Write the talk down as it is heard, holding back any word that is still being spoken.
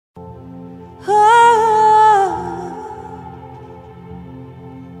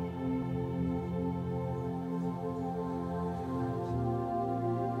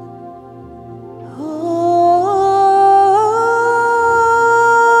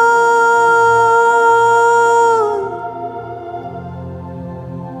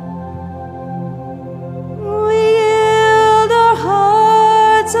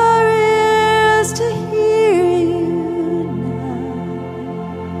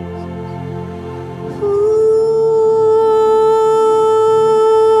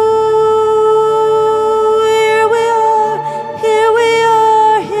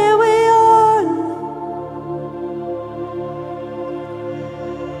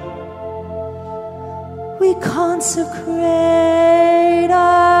We consecrate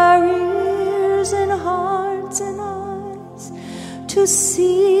our ears and hearts and eyes to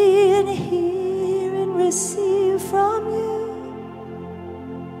see and hear and receive from you.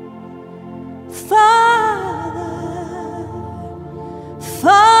 Father,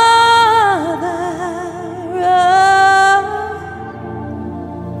 Father,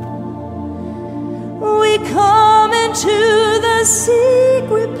 we come into the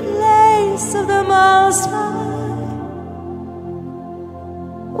secret place of the Most High.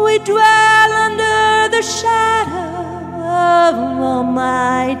 We dwell under the shadow of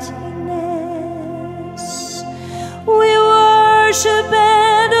almightiness. We worship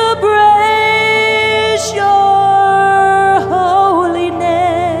and embrace your holiness.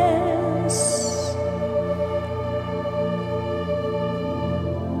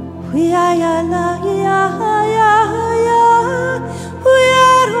 We are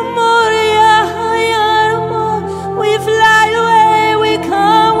we fly away, we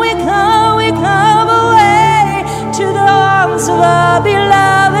come away to the arms of our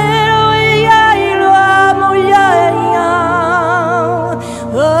beloved.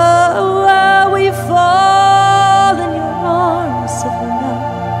 Oh, we fall in your arms of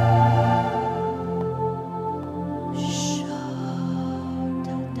love.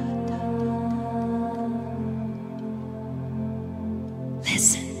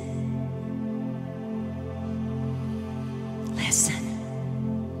 Listen. Listen.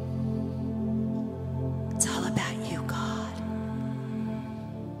 It's all about you, God.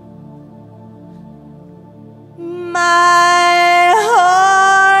 My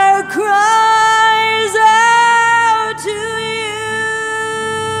heart cries out to you.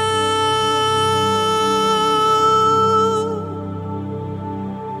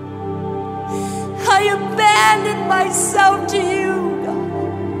 I abandon myself to you,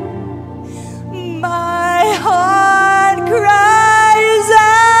 God. My heart cries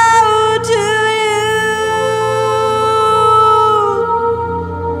out to you.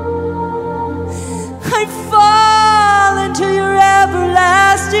 I fall into your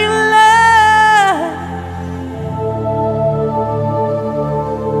everlasting love.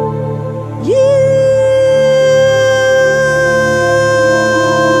 You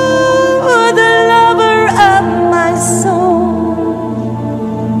are the lover of my soul.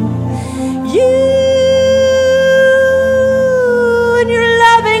 You and your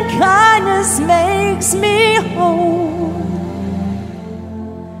loving kindness makes me whole.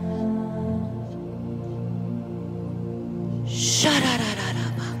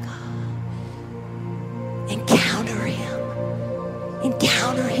 Encounter him.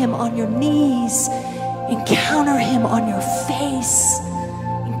 Encounter him on your knees. Encounter him on your face.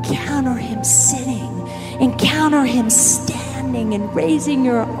 Encounter him sitting. Encounter him standing and raising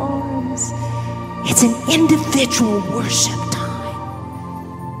your arms. It's an individual worship time.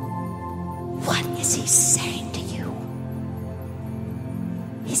 What is he saying to you?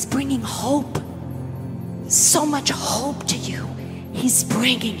 He's bringing hope. So much hope to you. He's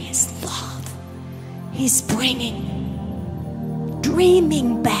bringing his love. He's bringing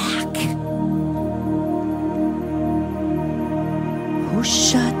dreaming back.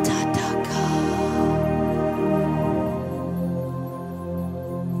 Ushatataka.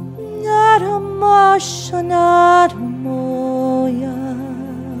 Naramashanaramoya.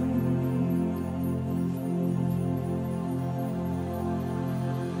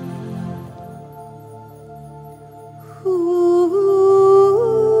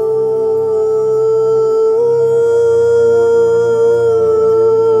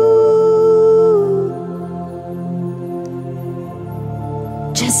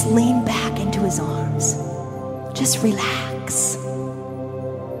 Just lean back into his arms. Just relax.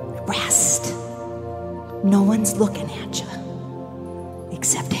 Rest. No one's looking at you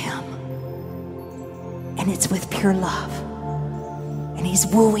except him. And it's with pure love. And he's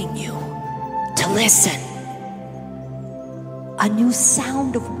wooing you to listen. A new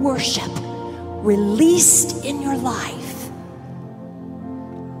sound of worship released in your life.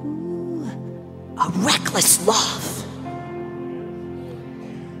 A reckless love.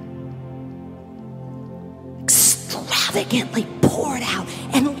 Extravagantly poured out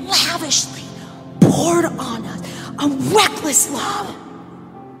and lavishly poured on us. A reckless love.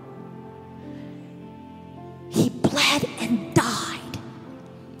 He bled and died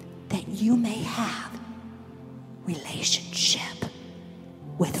that you may have relationship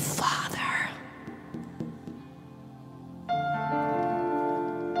with Father.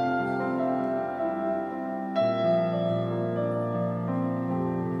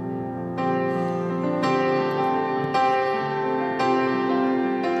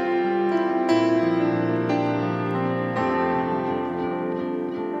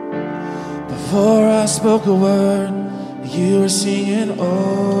 Before I spoke a word, you were singing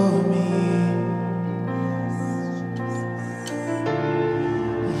over me.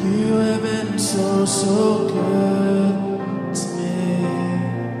 You have been so, so good to me.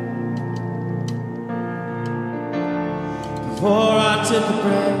 Before I took a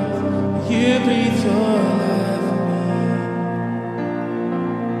breath, you breathed your life in me.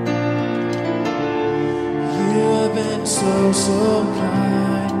 You have been so, so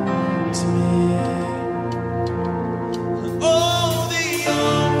kind to me. Oh, the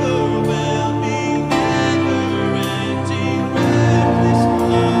overwhelming, never-ending, reckless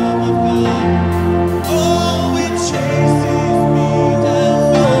love of God. Oh, it chases me down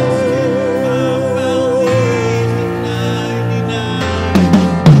once till I found these at 99.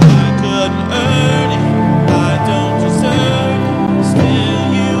 I couldn't earn it, I don't deserve it. Still,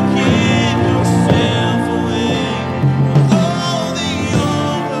 you give yourself away. Oh, the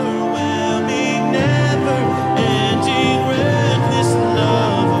overwhelming, never-ending, reckless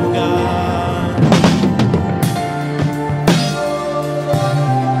love of God.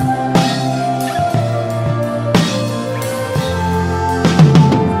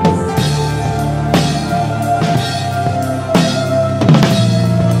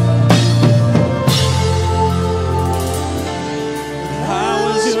 I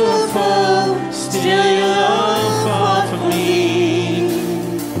was your foe, still your love fought for me.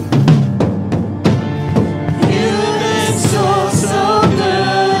 You've been so, so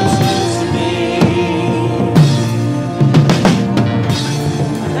good to me.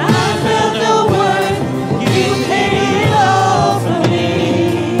 I felt no worth, you paid it all for me.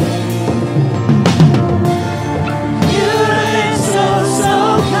 You've been so, so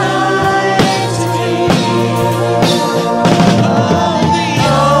kind to me. Oh, the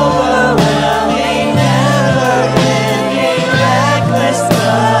overwhelming, never-ending, reckless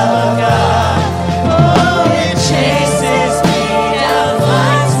love of God. Oh, it chases me down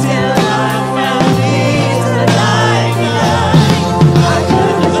lines till I found peace at 99. I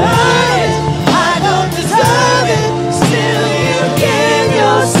couldn't earn it, I don't deserve it. Still, you give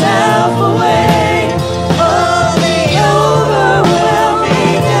yourself away. Oh, the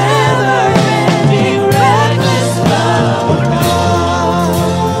overwhelming, never-ending, reckless love of God.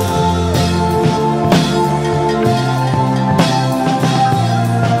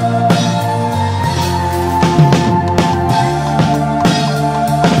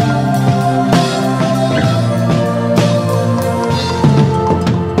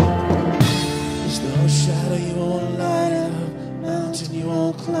 There's no shadow you won't light up, mountain you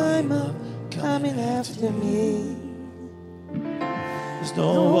won't climb up, coming after me. There's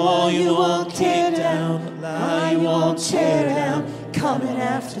no wall you won't tear down, lie you won't tear down, coming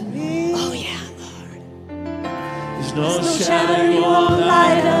after me. Oh yeah, Lord. There's no shadow you won't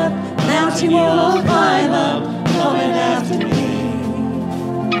light up, mountain you won't climb up, coming after me.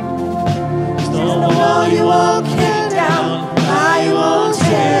 There's no wall you won't kick down, lie you won't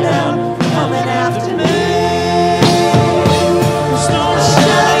tear down, coming after me. There's no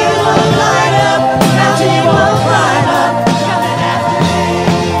shadow you won't light up, mountain you won't climb up, coming after me.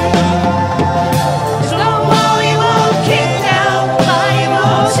 There's no wall you won't kick down, lie you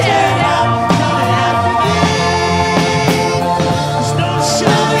won't tear down, coming after me. There's no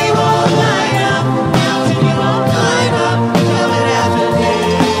shadow you won't light up, mountain you won't climb up, coming after me.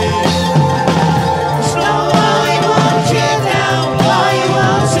 There's no wall you won't kick down, lie you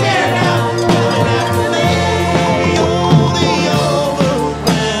won't tear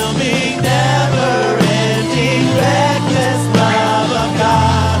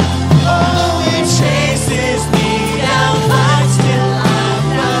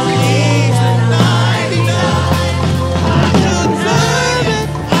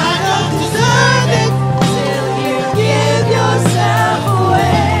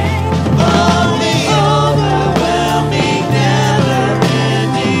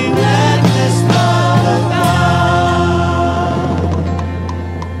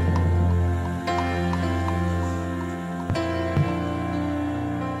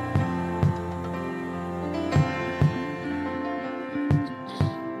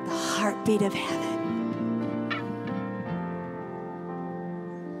heartbeat of heaven.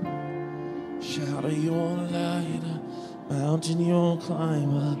 Shadow you won't light up, mountain you won't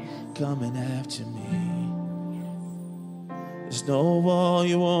climb up, coming after me. There's no wall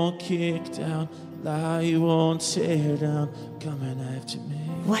you won't kick down, lie you won't tear down, coming after me.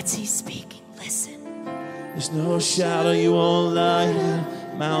 What's he speaking? Listen. There's no shadow you won't light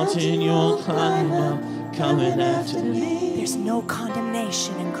up, mountain you won't climb up, coming after me. There's no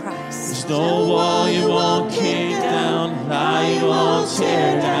condemnation in Christ. There's no wall you won't kick down, lie you won't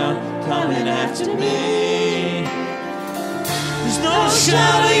tear down, coming after me. There's no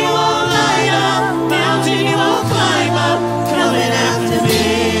shadow you won't light up, mountain you won't climb up, coming after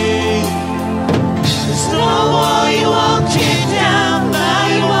me. There's no wall you won't kick down, lie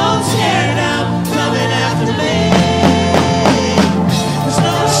you won't tear down, coming after me. There's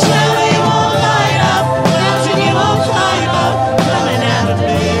no shadow you won't light up, mountain you won't climb up, coming after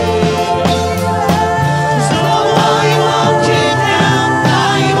me. There's no wall you won't kick down,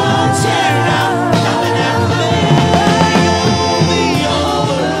 lie you won't tear down, coming after me. The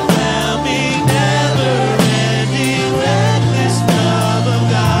overwhelming, never-ending, reckless love of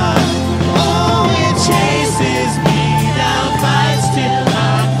God. Oh, it chases me down, fights till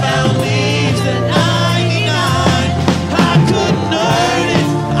I found leaves the 99. I couldn't earn it,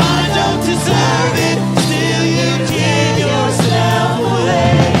 I don't deserve it, still you give yourself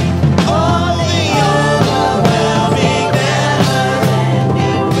away. Oh, the overwhelming,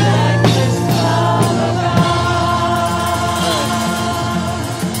 never-ending, reckless love of God.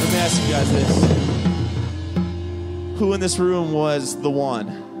 Let me ask you guys this. Who in this room was the one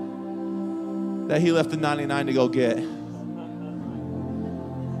that he left the 99 to go get?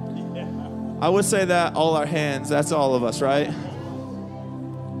 I would say that all our hands, that's all of us, right?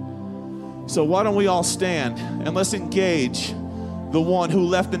 So why don't we all stand and let's engage the one who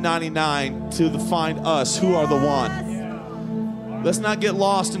left the 99 to find us who are the one. Let's not get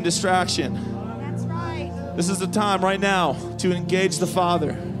lost in distraction. That's right. This is the time right now to engage the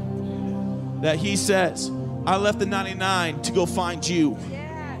Father. That he says, I left the 99 to go find you.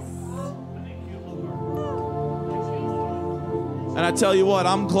 And I tell you what,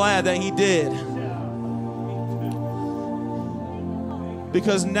 I'm glad that he did.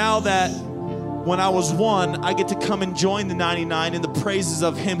 Because now that when I was one, I get to come and join the 99 in the praises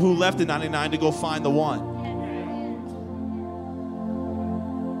of him who left the 99 to go find the one.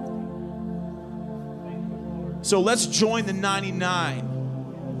 So let's join the 99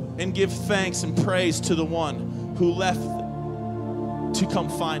 and give thanks and praise to the one who left to come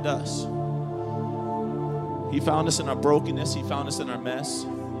find us. He found us in our brokenness. He found us in our mess.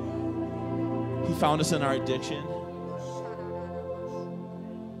 He found us in our addiction.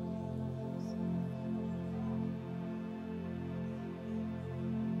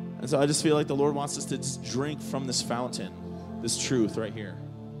 And so I just feel like the Lord wants us to just drink from this fountain, this truth right here.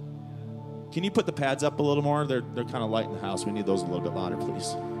 Can you put the pads up a little more? They're kind of light in the house. We need those a little bit louder,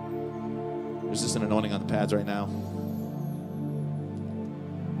 please. There's just an anointing on the pads right now.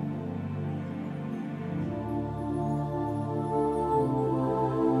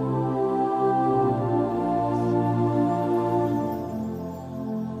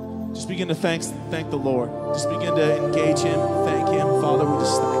 Just begin to thank the Lord. Just begin to engage him, thank him. Father, we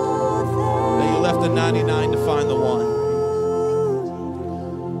just thank you that you left the 99 to find the one.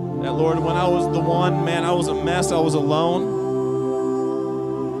 That, Lord, when I was the one, man, I was a mess. I was alone.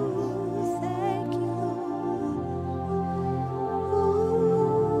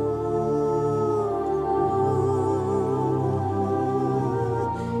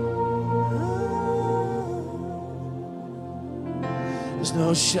 There's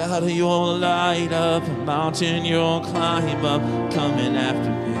no shadow you won't light up, a mountain you won't climb up, coming after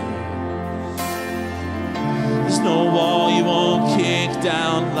me. There's no wall you won't kick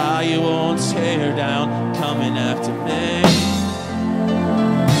down, lie you won't tear down, coming after me.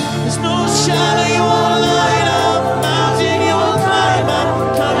 There's no shadow you won't light up, a mountain you won't climb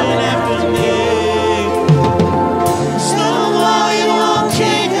up, coming after me. There's no wall you won't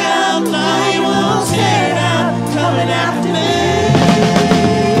kick down, lie you won't tear down, coming after me.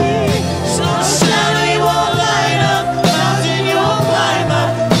 Shadow you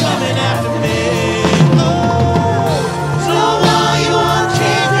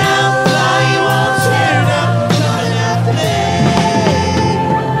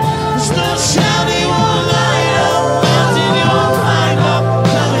won't light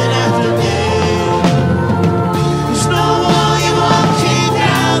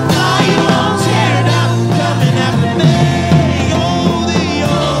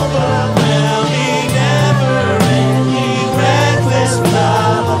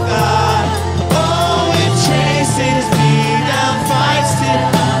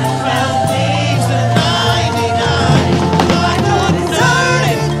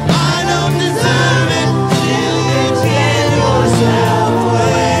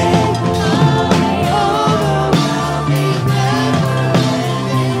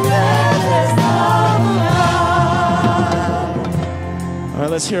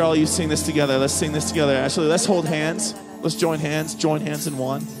hear all you sing this together. Let's sing this together. Actually, let's hold hands. Let's join hands in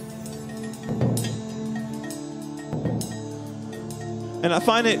one. And I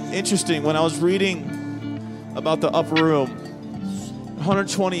find it interesting when I was reading about the upper room,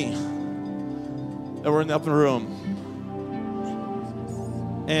 120 that were in the upper room.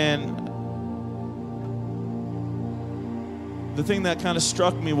 And the thing that kind of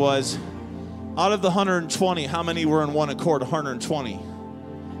struck me was, out of the 120, how many were in one accord? 120.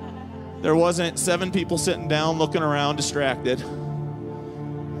 There wasn't 7 people sitting down looking around distracted.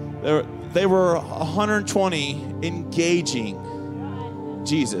 They were 120 engaging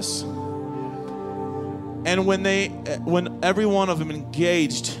Jesus. And when every one of them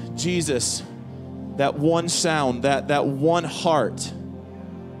engaged Jesus, that one sound, that one heart,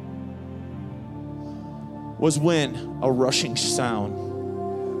 was when a rushing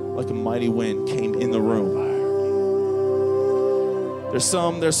sound like a mighty wind came in the room. There's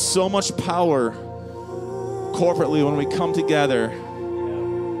so much power corporately when we come together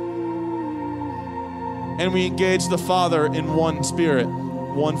and we engage the Father in one spirit,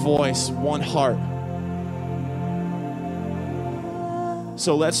 one voice, one heart.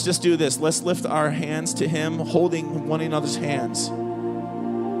 So let's just do this. Let's lift our hands to Him, holding one another's hands.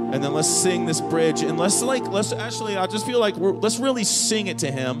 And then let's sing this bridge. And let's actually, I just feel like let's really sing it to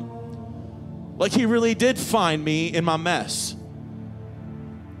Him. Like He really did find me in my mess.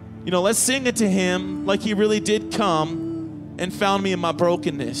 You know, let's sing it to Him like He really did come and found me in my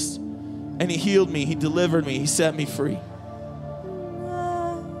brokenness. And He healed me, He delivered me, He set me free.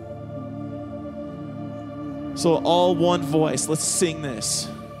 So all one voice, let's sing this.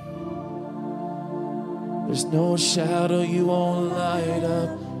 There's no shadow you won't light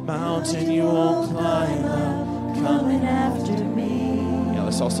up, mountain you won't climb up, coming after me. Yeah,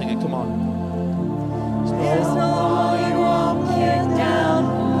 let's all sing it, come on. There's no wall you won't kick down,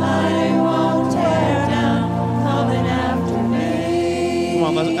 line you won't tear down, coming after me. Come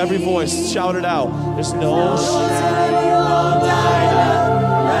on, let every voice shout it out. There's no shadow you won't light up,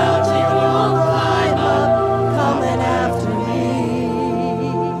 mountain you won't climb up, coming after me.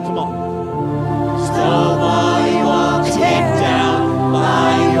 Come on. There's no wall you won't kick down,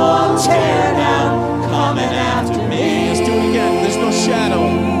 line you won't tear down, coming after me. Let's do it again. There's no shadow.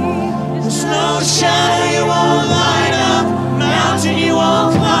 There's no shadow you won't light up, mountain you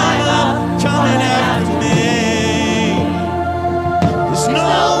won't climb up, coming after me. There's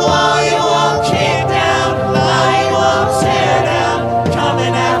no wall you won't kick down, lie you won't tear down,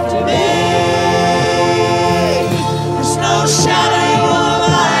 coming after me. There's no shadow you won't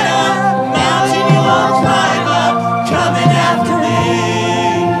light up, mountain you won't climb up, coming after me.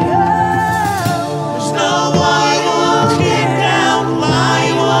 There's no wall you won't kick down, lie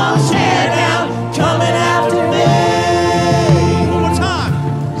you won't tear down, coming after me. One more time.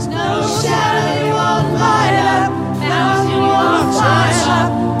 There's no shadow you won't light up, mountain you won't climb up,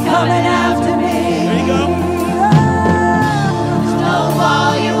 coming after me. There you go. There's no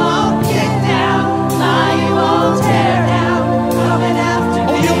wall you won't kick down, lie you won't tear down, coming after Oh,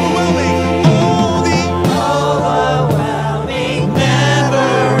 me. the overwhelming. Overwhelming,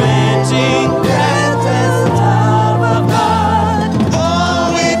 never-ending, reckless love of God.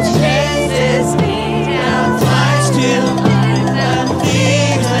 Oh, it chases me down, flies till the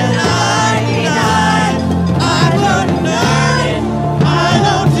thieves and 99. I couldn't earn it, I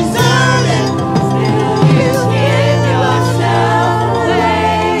don't deserve it. Still, you give yourself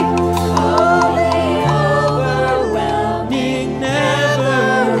away. Holy, overwhelming,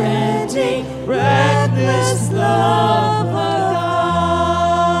 never-ending, reckless love of God.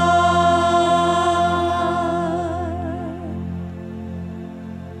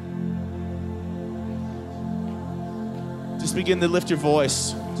 Just begin to lift your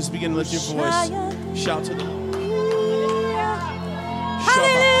voice. Just begin to lift your voice. Shout to the Lord.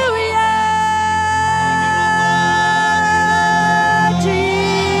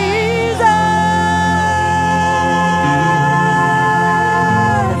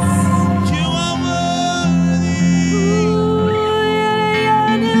 You are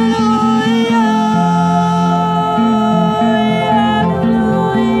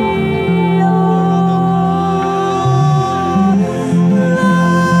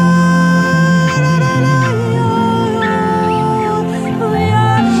We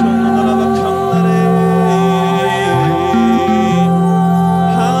are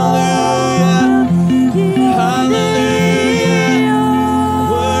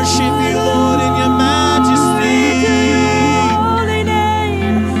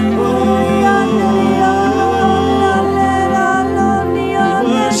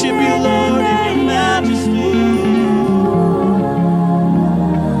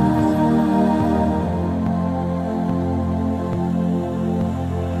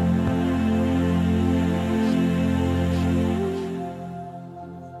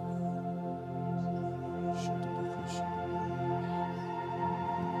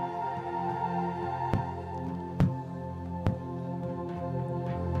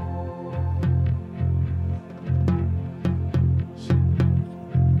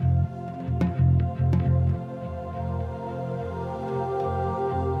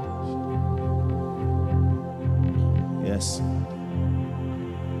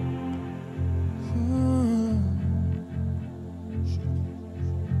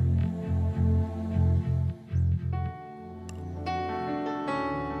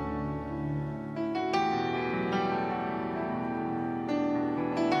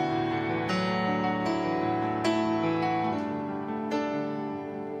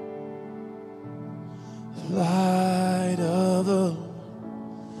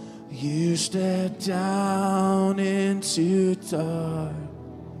down into dark.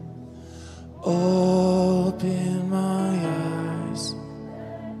 Open my eyes.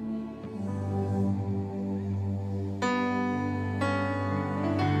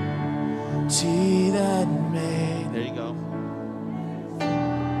 Tea that made. There you go.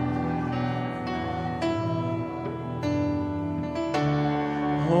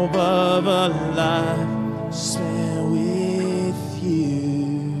 Hope of a life spent with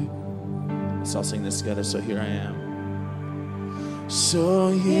you. Let's all sing this together. So here I am. So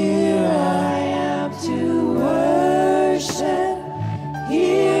here I am to worship.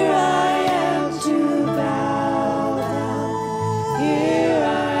 Here I am to bow down. Here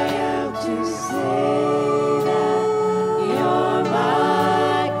I am to say that you're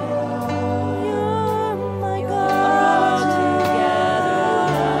my God. You're my God.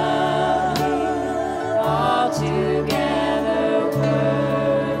 Altogether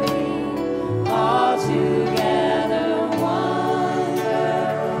worthy, altogether wonderful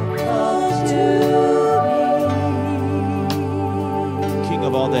to me. King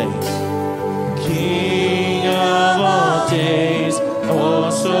of all days. King of all days, oh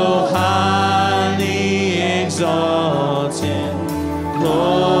so highly exalted,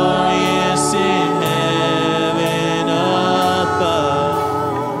 glorious in heaven above.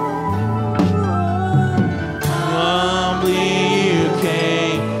 Humbly you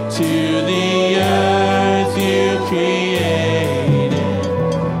came to the earth you created,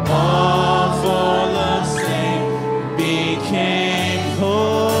 all for love's sake became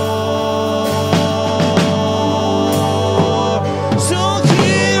poor. So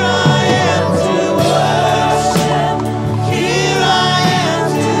here I am to worship, here I am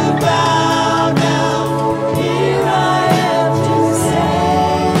to bow down, here I am to say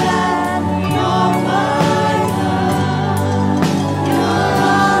that you're my God. You're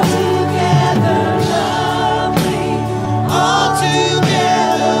altogether lovely,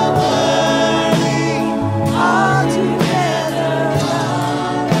 altogether worthy, altogether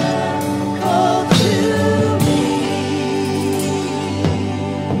wonderful to me.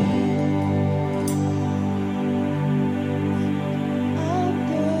 I'll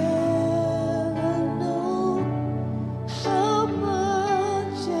never know how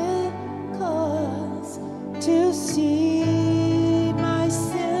much it costs to see my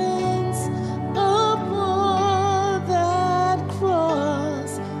sins upon that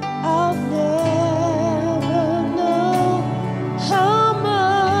cross. I'll never know how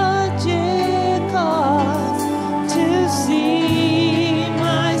much it costs to see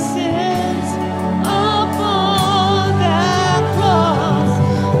my sins upon that cross.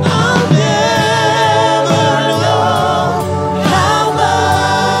 I'll never know how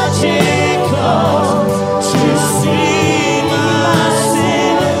much it costs to see my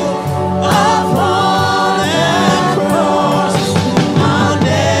sins upon that cross. I'll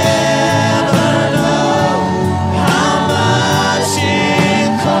never know how much it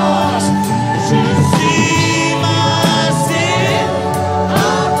costs to see my sin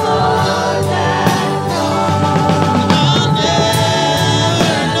upon that cross. I'll never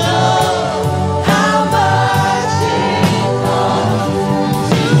know how much it costs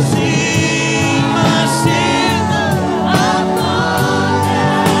to see my sin upon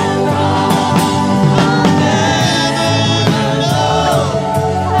that cross. I'll never know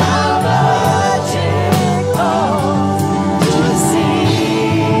how much it costs to see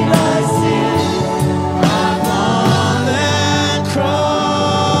my sin upon that cross.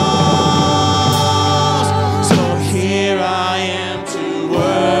 So here I am to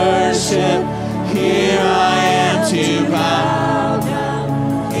worship, here I am to bow down,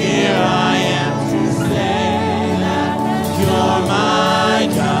 here I am to say that you're my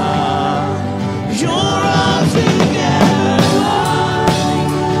God. You're altogether lovely,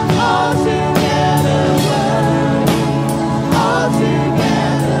 altogether worthy,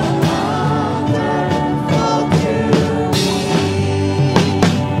 altogether wonderful to me.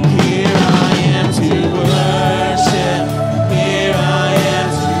 Here I am to worship, here I am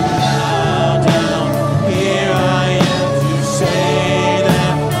to bow down, here I am to say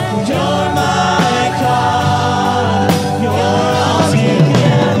that you're my God. You're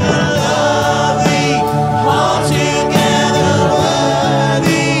altogether lovely, altogether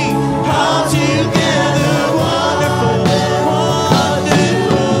worthy, altogether wonderful,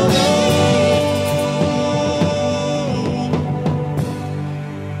 wonderful to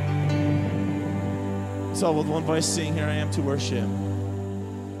me. So with one voice sing, here I am to worship.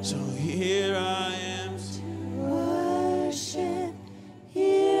 So here I am to worship,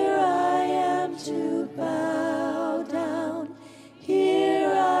 here I am to bow down,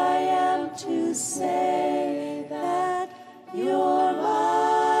 here I am to say say that you're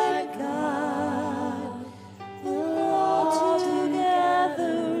my God. You're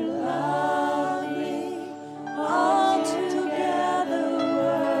altogether lovely, altogether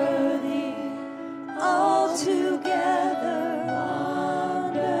worthy, altogether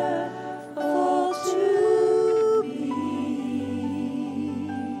wonderful to me.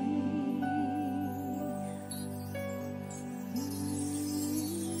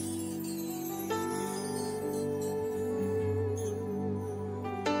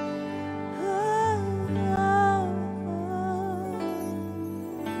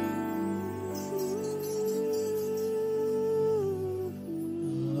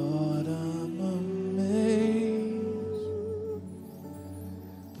 Lord, I'm amazed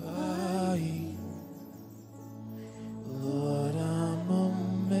by you. Lord, I'm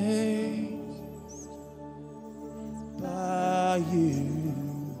amazed by you.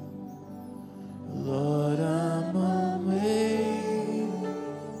 Lord, I'm amazed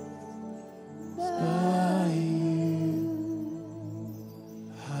by you.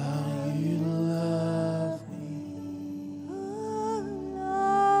 How you love me.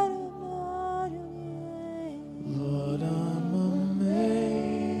 Lord, I'm amazed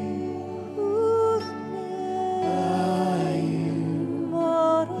by you.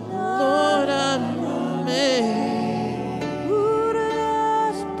 Lord, I'm amazed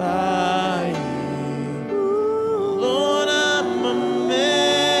by you. Lord, I'm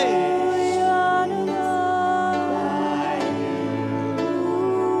amazed by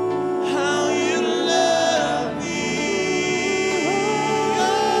how you love me.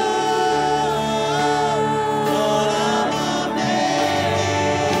 Lord, I'm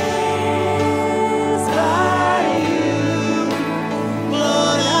amazed by you.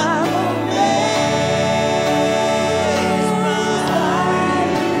 Lord, I'm amazed by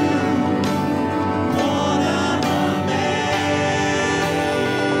you. Lord, I'm amazed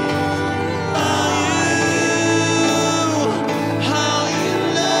by you. How you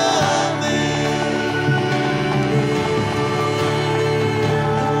love me.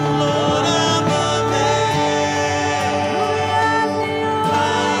 Lord, I'm amazed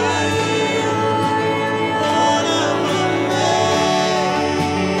by you. Lord, I'm amazed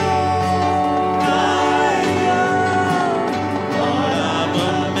by you. Lord, I'm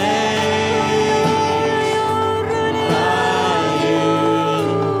amazed by you.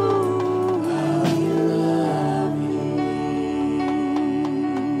 How you love me.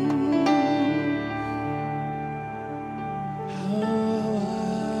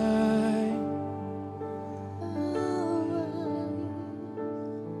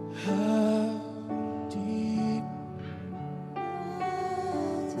 How deep,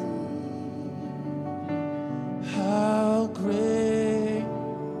 how great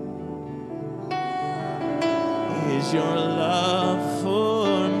is your love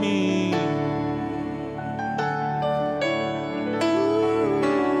for me.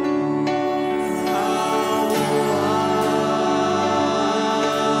 How wide,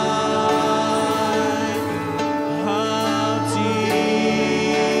 how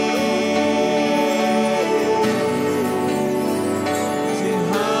deep, see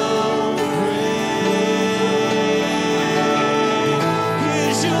how great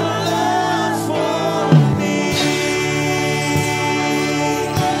is your love for me.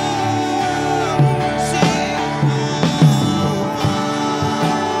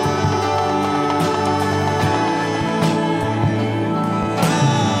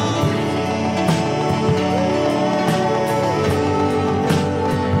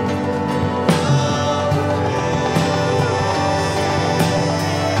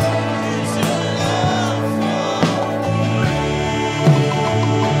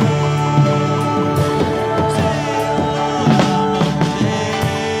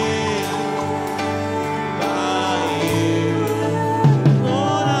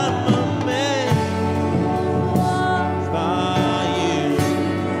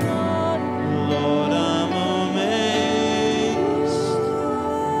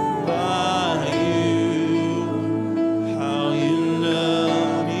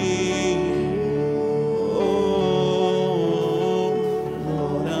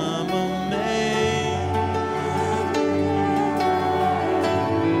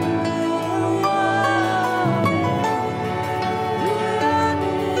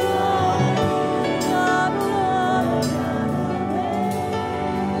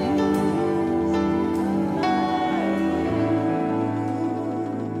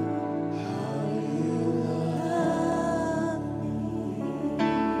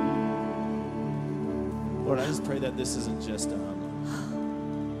 Lord, I just pray that this isn't just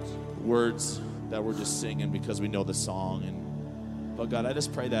words that we're just singing because we know the song. But God, I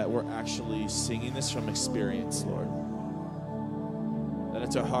just pray that we're actually singing this from experience, Lord. That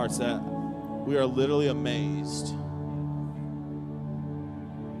it's our hearts that we are literally amazed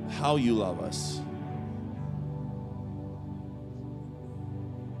how you love us.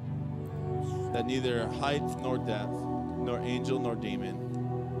 That neither height nor depth, nor angel nor demon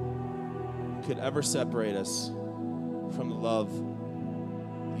could ever separate us from the love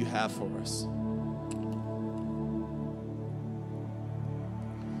you have for us.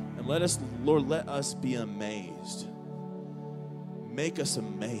 And let us, Lord, let us be amazed. Make us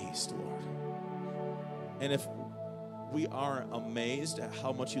amazed, Lord. And if we aren't amazed at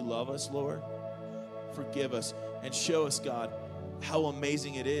how much you love us, Lord, forgive us and show us, God, how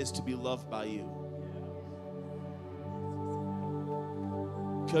amazing it is to be loved by you.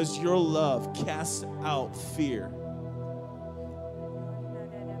 Because your love casts out fear.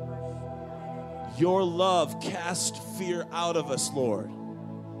 Your love casts fear out of us, Lord.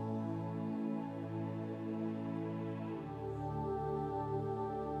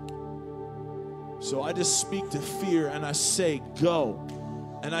 So I just speak to fear and I say, go.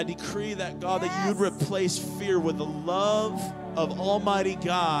 And I decree that, God, that you'd replace fear with the love of Almighty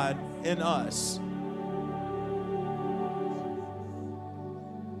God in us.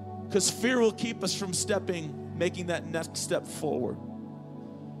 Because fear will keep us from making that next step forward.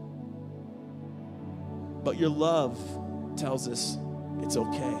 But your love tells us it's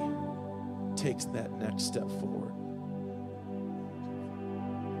okay. Takes that next step forward.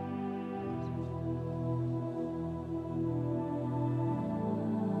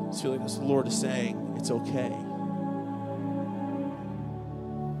 I just feel like the Lord is saying it's okay.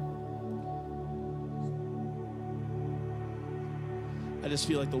 I just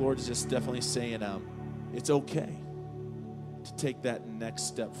feel like the Lord is just definitely saying it's okay to take that next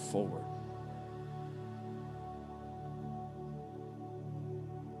step forward.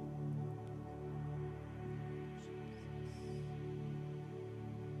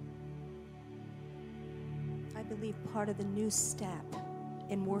 I believe part of the new step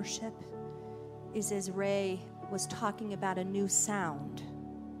in worship is, as Ray was talking about, a new sound.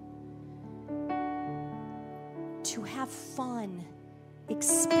 To have fun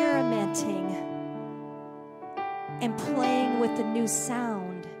experimenting and playing with the new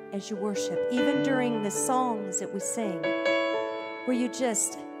sound as you worship, even during the songs that we sing, where you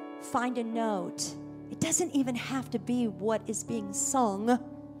just find a note. It doesn't even have to be what is being sung.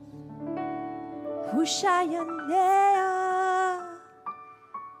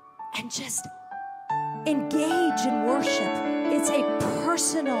 And just engage in worship. It's a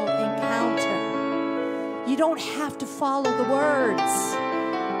personal encounter. You don't have to follow the words.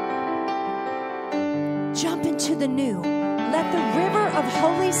 Jump into the new. Let the river of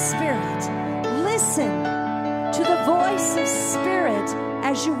Holy Spirit listen to the voice of Spirit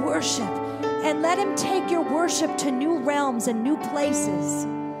as you worship, and let Him take your worship to new realms and new places.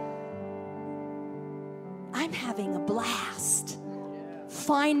 I'm having a blast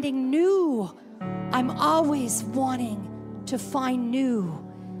finding new. I'm always wanting to find new.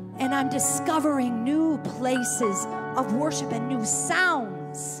 And I'm discovering new places of worship and new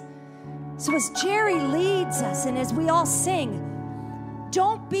sounds. So as Jerry leads us and as we all sing,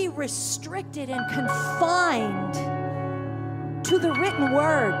 don't be restricted and confined to the written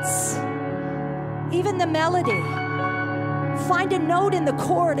words, even the melody. Find a note in the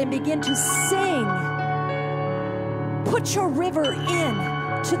chord and begin to sing. Put your river in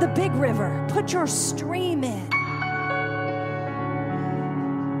to the big river. Put your stream in.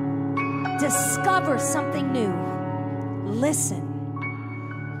 Discover something new. Listen.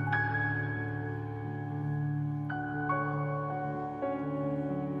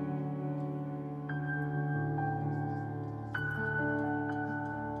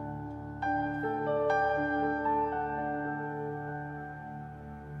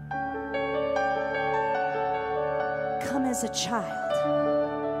 Come as a child.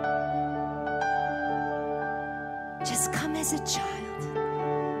 Just come as a child.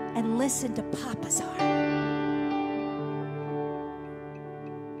 And listen to Papa's heart.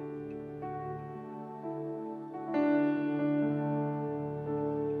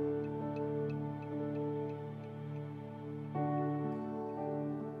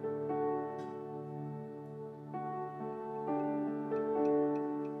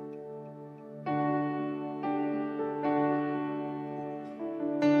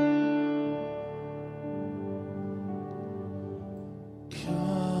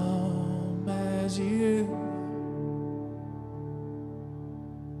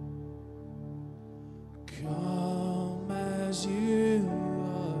 Come as you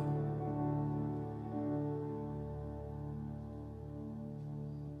are.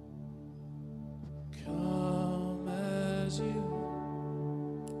 Come as you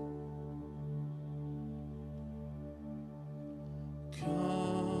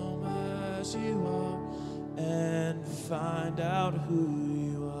come as you are and find out who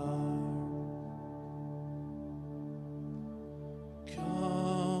you are.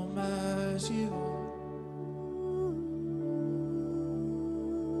 Come as you are.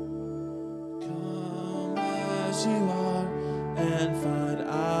 Come as you are and find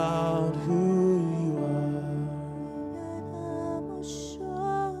out who you are.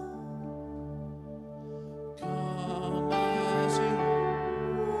 Come as you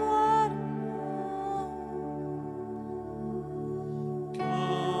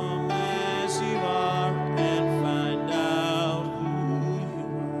come as you are and find out who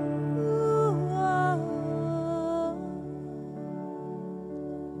you are.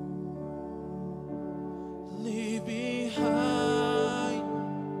 Leave behind,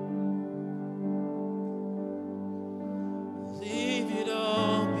 leave it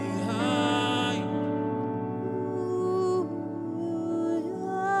all behind,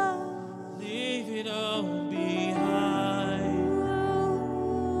 leave it all behind,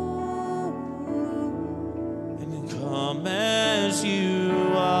 and come as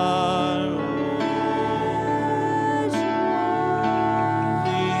you are.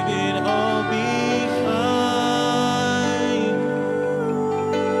 Leave it all behind.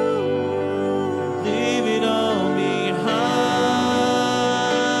 Leave it all behind.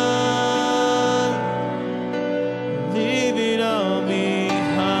 Leave it all behind.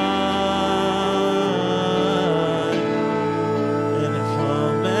 And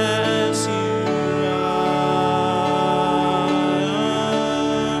come as you are.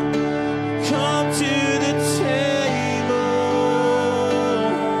 Come to the table.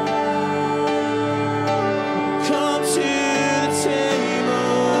 Come to the table.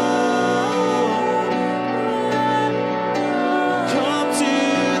 Come to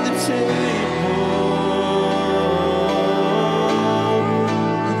the table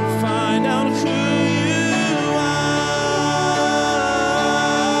and find out who you are.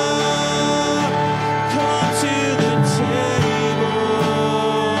 Come to the table.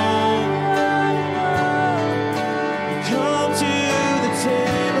 Come to the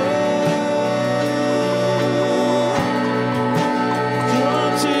table.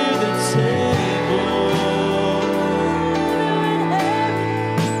 Come to the table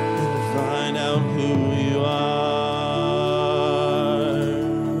and find out who you are.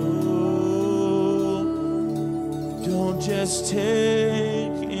 Don't just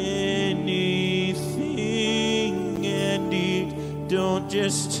take anything and eat. Don't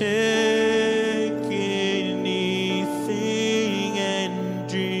just take anything and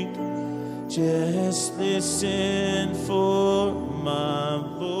drink. Just listen for my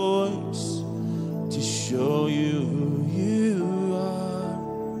voice to show you who you are.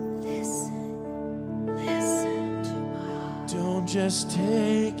 Listen to my heart. Don't just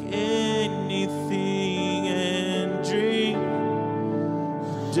take anything and drink.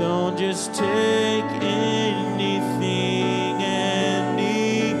 Don't just take anything and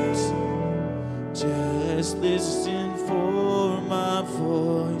eat. Just listen for my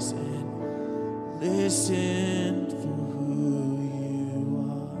voice and listen for who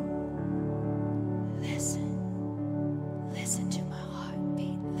you are. Listen. Listen to my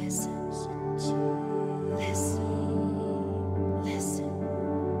heartbeat. Listen. Listen. Listen.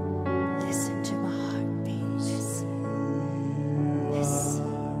 Listen to my heartbeat. Listen.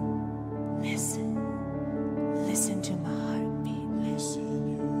 Listen. Listen. Listen to my heartbeat.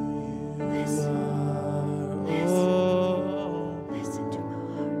 Listen. Listen. Listen. Listen to my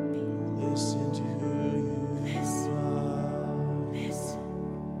heartbeat. Listen to who you Listen. are. Listen.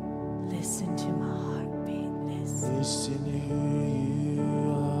 Listen to my heartbeat. Listen. Listen to who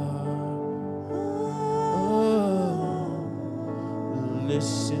you are. Oh,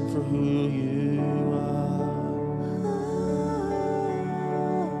 listen for who you are.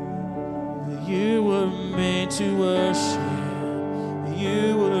 You were made to worship.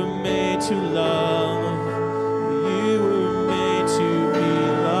 You were made to love. You were made to be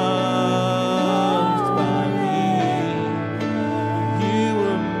loved by me. You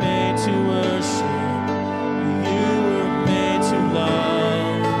were made to worship. You were made to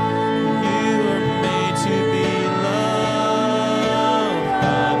love. You were made to be loved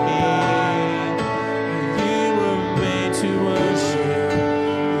by me. You were made to worship.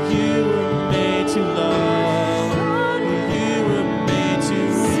 You were made to love. You were made to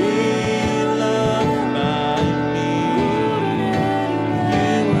be loved.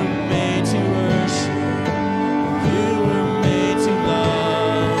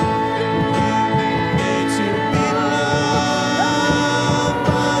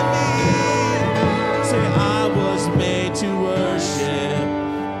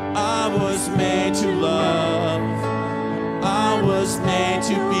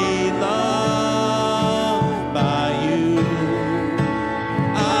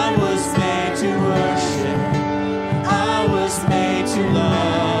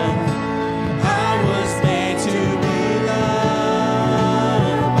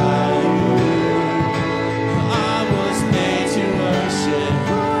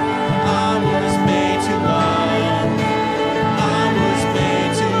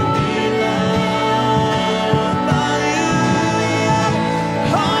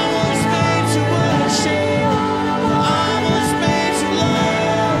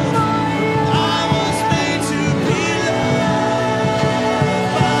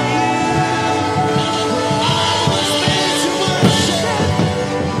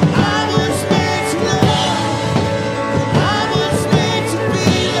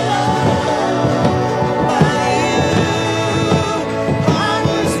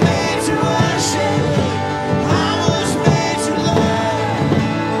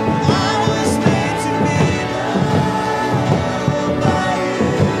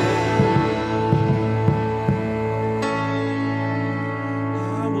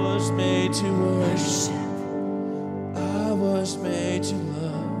 made to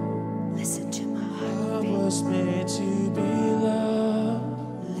love. Listen to my I heartbeat. was made to be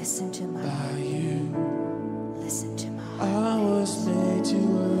loved Listen to my by you. Listen to my I was made to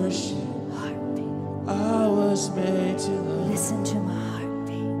worship. heartbeat. I was made to love. Listen to my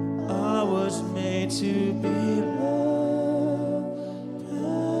heartbeat. I was made to be loved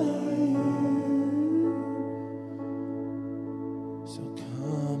by you. So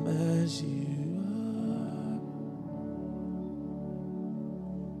come as you are.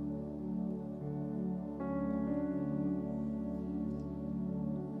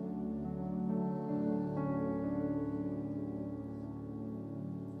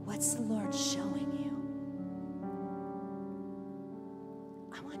 What's the Lord showing you?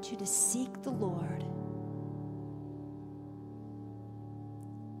 I want you to seek the Lord.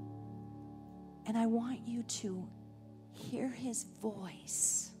 And I want you to hear his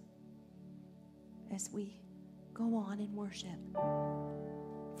voice as we go on in worship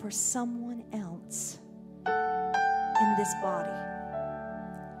for someone else in this body.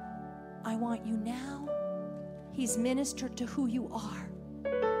 I want you now, he's ministered to who you are.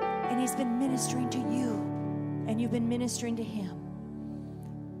 And he's been ministering to you, and you've been ministering to him.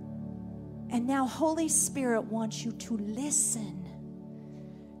 And now Holy Spirit wants you to listen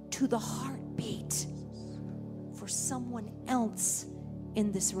to the heartbeat for someone else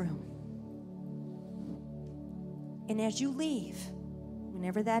in this room. And as you leave,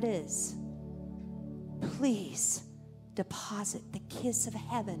 whenever that is, please deposit the kiss of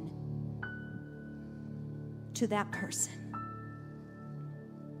heaven to that person.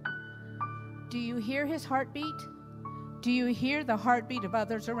 Do you hear his heartbeat? Do you hear the heartbeat of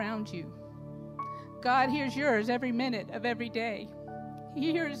others around you? God hears yours every minute of every day.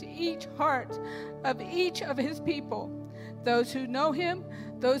 He hears each heart of each of his people, those who know him,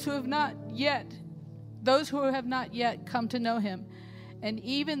 those who have not yet come to know him, and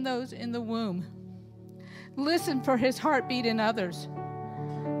even those in the womb. Listen for his heartbeat in others,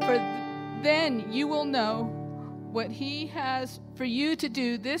 for then you will know what he has for you to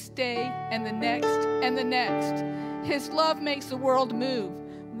do this day and the next and the next. His love makes the world move.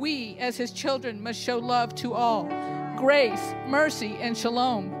 We, as his children, must show love to all. Grace, mercy, and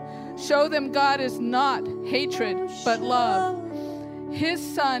shalom. Show them God is not hatred, but love. His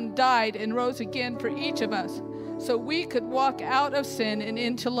son died and rose again for each of us, so we could walk out of sin and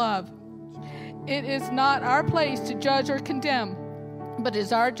into love. It is not our place to judge or condemn, but it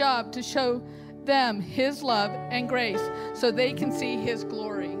is our job to show them his love and grace so they can see his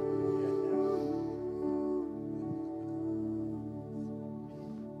glory.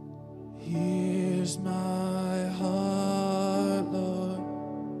 Here's my heart, Lord.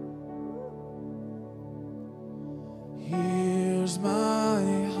 Here's my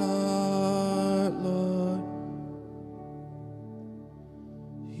heart, Lord.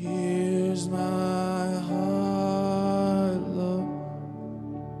 Here's my heart, Lord.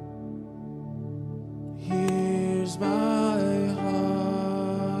 Here's my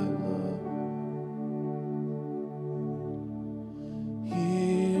heart, Lord.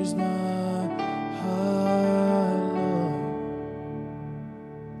 Here's my heart, Lord.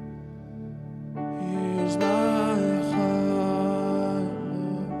 Here's my heart, Lord.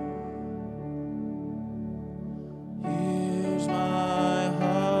 Here's my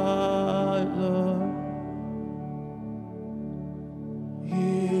heart, Lord.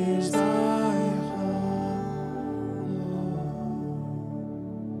 Here's my heart,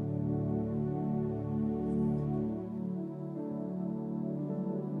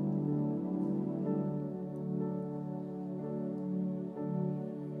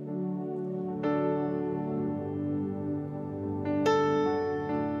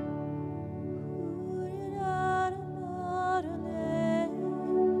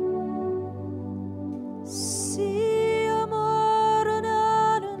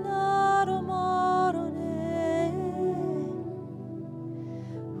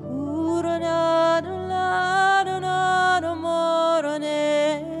 Lord.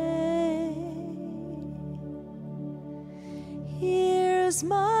 Here's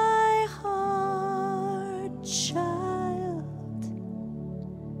my heart, child.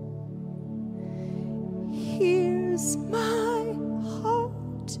 Here's my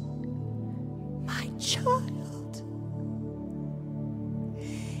heart, my child.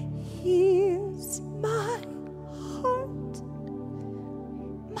 Here's my heart,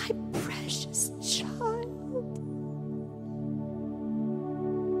 my precious child.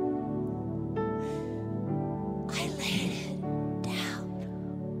 I laid it down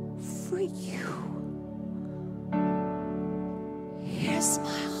for you. Here's my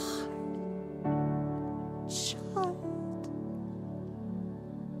heart, child.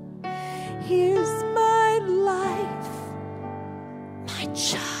 Here's my life, my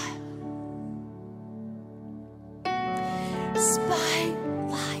child. Here's my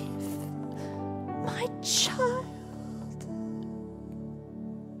life, my child.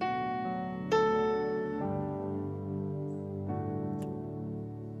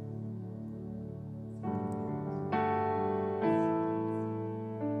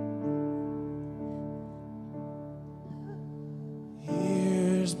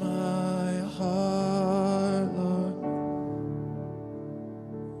 Here's my heart, Lord.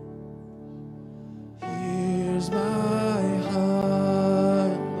 Here's my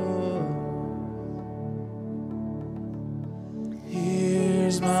heart, Lord.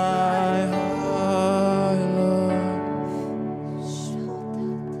 Here's my heart, Lord.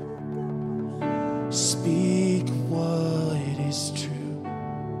 Speak what is true.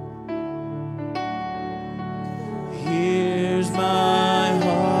 Here's my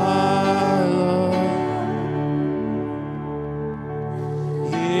heart, Lord.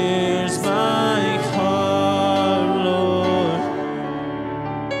 Here's my heart, Lord.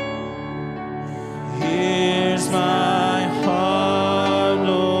 Here's my heart,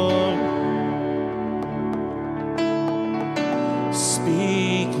 Lord.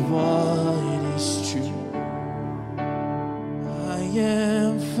 Speak what is true. I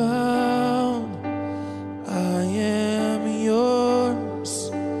am found. I am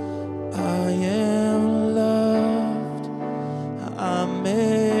yours. I am loved. I'm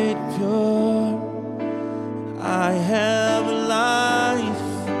made pure. I have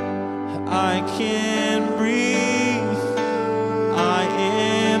life. I can breathe. I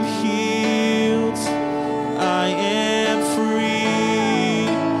am healed. I am free.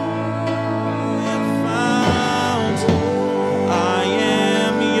 I am found. I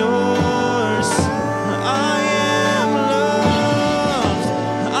am yours. I am loved.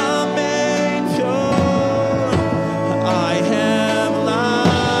 I'm made pure. I have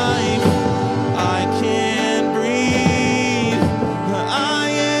life. I can breathe. I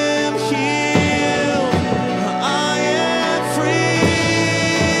am healed. I am free.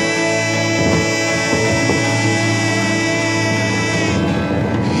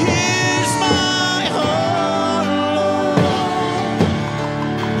 Here's my heart, Lord.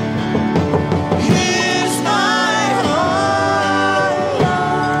 Here's my heart,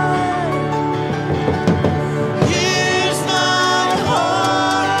 Lord. Here's my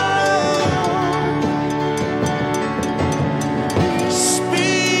heart, Lord.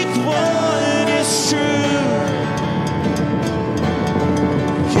 Speak what is true.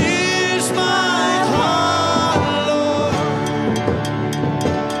 Here's my heart, Lord.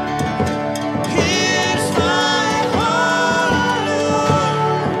 Here's my heart,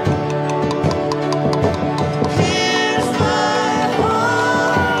 Lord. Here's my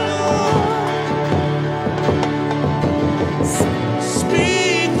heart, Lord.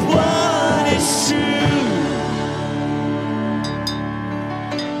 Speak what is true.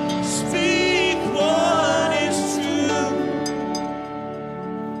 Speak what is true.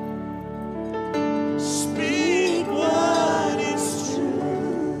 Speak what is true.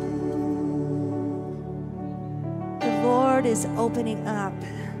 The Lord is opening up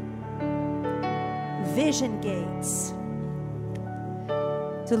vision gates.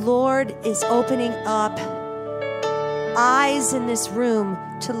 The Lord is opening up eyes in this room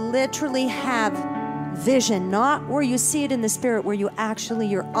to literally have vision, not where you see it in the spirit, where you actually,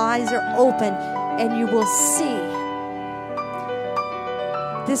 your eyes are open and you will see.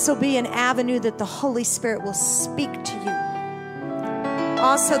 This will be an avenue that the Holy Spirit will speak to you.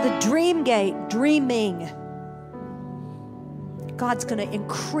 Also, the dream gate, dreaming. God's going to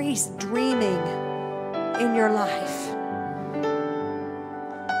increase dreaming in your life.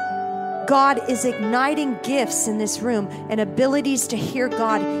 God is igniting gifts in this room and abilities to hear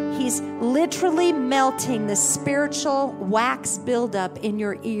God. He's literally melting the spiritual wax buildup in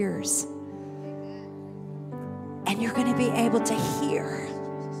your ears. And you're going to be able to hear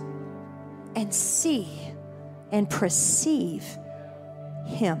and see and perceive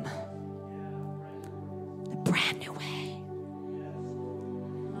Him in a brand new way.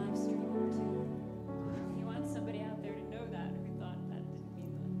 Live stream too. You want somebody out there to know that who thought that didn't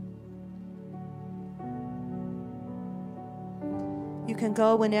mean that. You can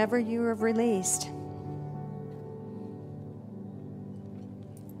go whenever you are released.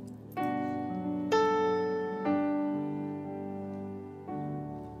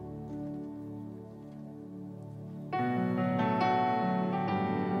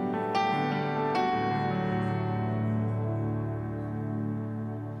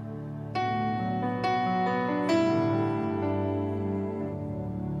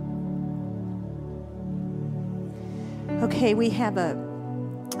 Okay, we have a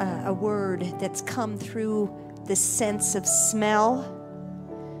word that's come through the sense of smell.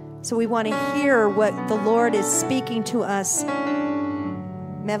 So we want to hear what the Lord is speaking to us.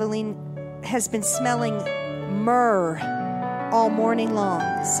 Maveline has been smelling myrrh all morning long.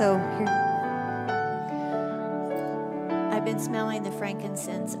 So here. I've been smelling the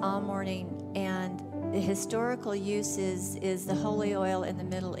frankincense all morning, and the historical use is the holy oil in the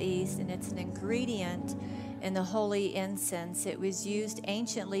Middle East, and it's an ingredient in the holy incense. It was used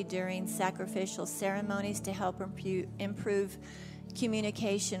anciently during sacrificial ceremonies to help improve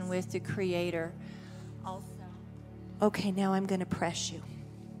communication with the Creator. Also. Okay, now I'm going to press you.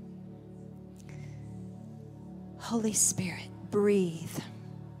 Holy Spirit, breathe.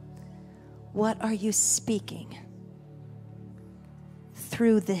 What are you speaking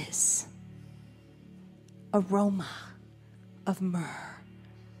through this aroma of myrrh?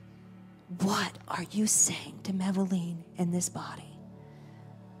 What are you saying to Maveline and this body?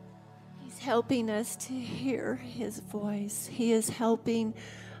 He's helping us to hear His voice. He is helping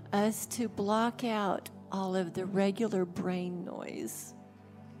us to block out all of the regular brain noise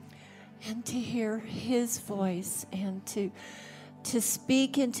and to hear His voice and to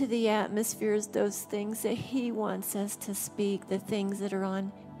speak into the atmospheres those things that He wants us to speak, the things that are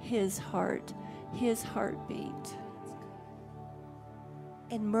on His heart, His heartbeat.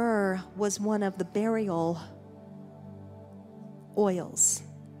 And myrrh was one of the burial oils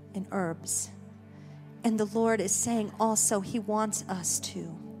and herbs. And the Lord is saying also He wants us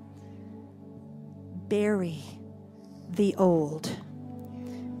to bury the old,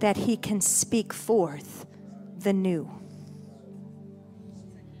 that He can speak forth the new.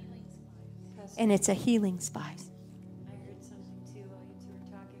 And it's a healing spice. I heard something too while you two were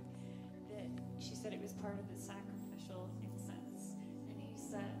talking, that she said it was part of the sacrificial incense, and He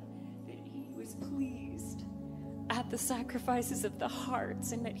said that He was pleased at the sacrifices of the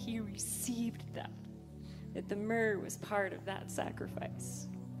hearts and that He received them, that the myrrh was part of that sacrifice.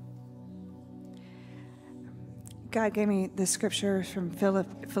 God gave me the scripture from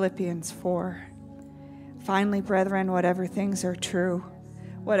Philippians 4. Finally, brethren, whatever things are true,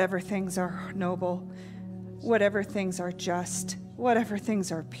 whatever things are noble, whatever things are just, whatever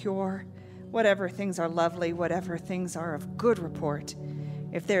things are pure, whatever things are lovely, whatever things are of good report,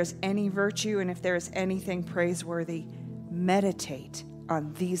 if there's any virtue and if there's anything praiseworthy, meditate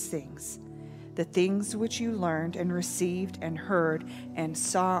on these things. The things which you learned and received and heard and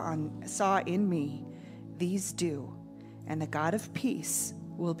saw in me, these do, and the God of peace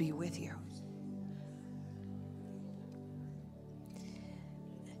will be with you.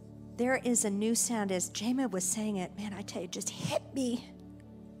 There is a new sound. As Jama was saying it, man, I tell you, just hit me.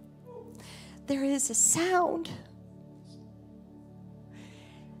 There is a sound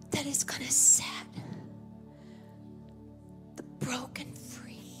that is going to set the broken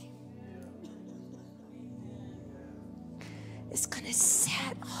free. It's going to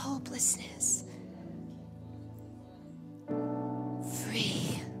set hopelessness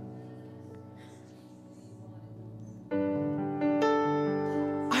free.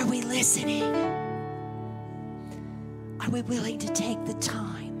 Are we listening? Are we willing to take the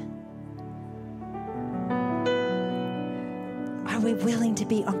time? Are we willing to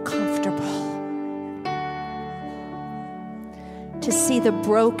be uncomfortable? To see the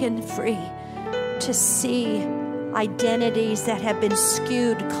broken free, to see identities that have been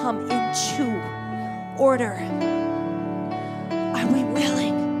skewed come into order. Are we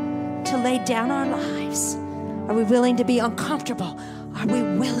willing to lay down our lives? Are we willing to be uncomfortable? Are we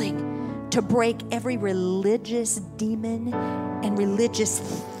willing to break every religious demon and religious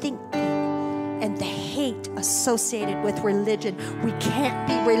thinking and the hate associated with religion? We can't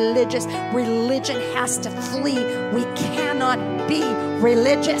be religious. Religion has to flee. We cannot be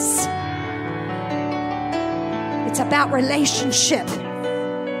religious. It's about relationship.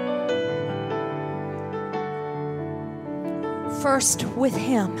 First with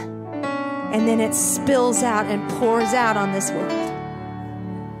Him, and then it spills out and pours out on this world.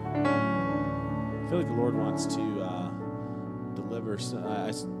 I feel like the Lord wants to deliver.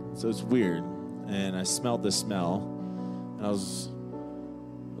 So it's weird, and I smelled the smell, and I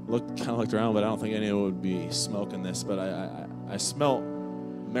looked around, but I don't think anyone would be smoking this. But I smelled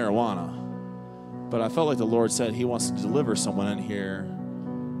marijuana, but I felt like the Lord said He wants to deliver someone in here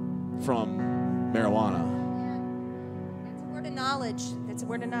from marijuana. That's a word of knowledge. That's a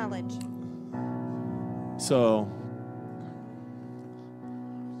word of knowledge. So,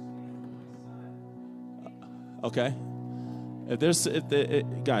 okay.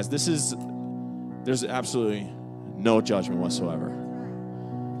 Guys, there's absolutely no judgment whatsoever.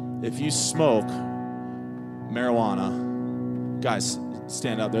 If you smoke marijuana, Guys,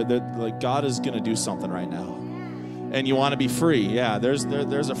 stand up. Like God is going to do something right now. And you want to be free. Yeah, there's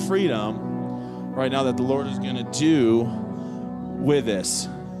a freedom right now that the Lord is going to do with this,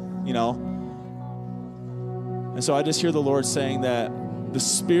 you know. And so I just hear the Lord saying that the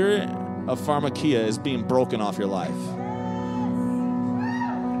spirit of pharmakia is being broken off your life.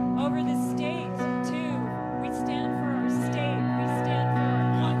 Over the state, too. We stand for our state. We stand for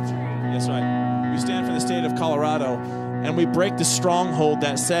our country. That's right. We stand for the state of Colorado, and we break the stronghold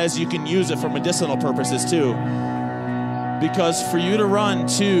that says you can use it for medicinal purposes too. Because for you to run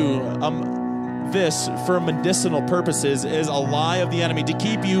to this for medicinal purposes is a lie of the enemy to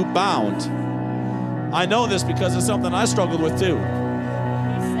keep you bound. I know this because it's something I struggled with too.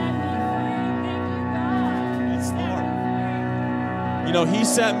 You know, he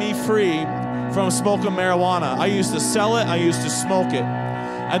set me free from smoking marijuana. I used to sell it, I used to smoke it.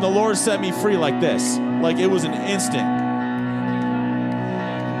 And the Lord set me free like this. Like it was an instant.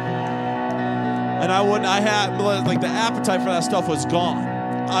 And I had, like, the appetite for that stuff was gone.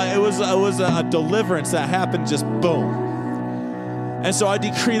 It was a deliverance that happened, just boom. And so I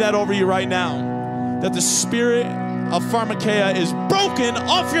decree that over you right now, that the spirit of pharmakia is broken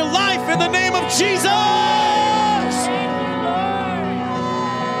off your life in the name of Jesus.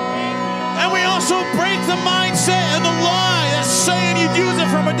 And we also break the mindset and the lie that's saying you'd use it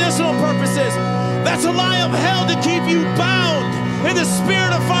for medicinal purposes. That's a lie of hell to keep you bound in the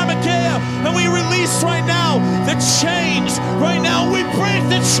spirit of pharmakia. And we release right now the chains. Right now we break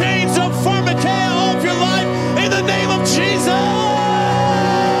the chains of pharmakia off your life in the name of Jesus.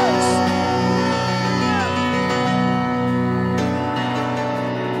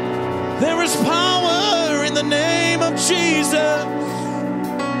 There is power in the name of Jesus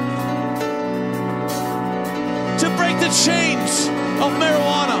to break the chains of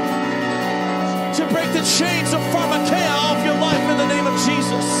marijuana, to break the chains of pharmakia off your life in the name of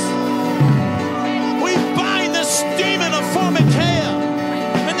Jesus. We bind this demon of pharmakia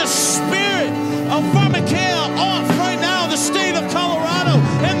and the spirit of pharmakia off right now, the state of Colorado,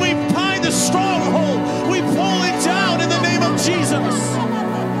 and we bind the stronghold. We pull it down in the name of Jesus.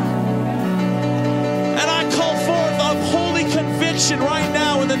 And I call forth a holy conviction right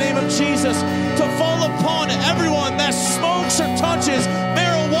now in the name of Jesus to fall upon everyone that smokes or touches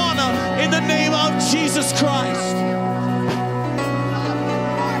marijuana in the name of Jesus Christ.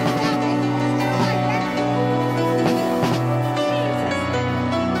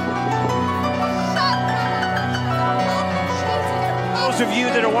 Those of you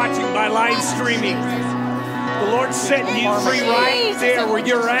that are watching by live streaming, the Lord's setting you free right there where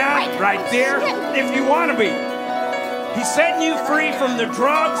you're at, right there, if you want to be. He's setting you free from the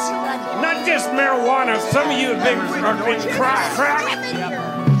drugs, not just marijuana. Some of you have been crack.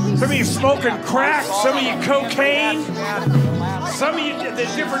 Some of you smoking crack. Some of you cocaine. Some of you the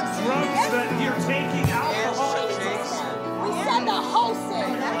different drugs that you're taking. Alcohol. We send the whole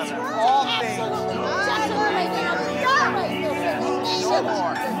thing. That's right. All absolutely.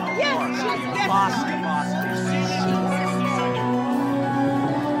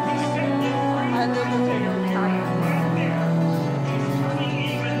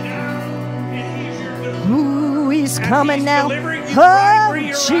 Ooh, he's coming now. Oh,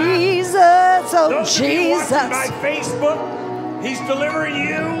 Jesus. Oh, Jesus. By Facebook, he's delivering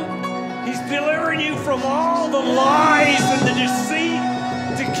you. He's delivering you from all the lies and the deceit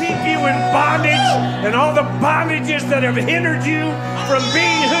to keep you in bondage and all the bondages that have hindered you from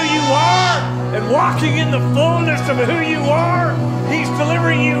being who you are and walking in the fullness of who you are. He's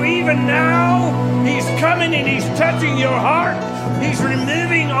delivering you even now. He's coming and he's touching your heart. He's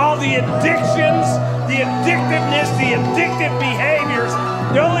removing all the addictions, the addictiveness, the addictive behaviors.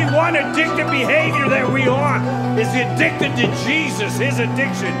 The only one addictive behavior that we want is the addicted to Jesus. His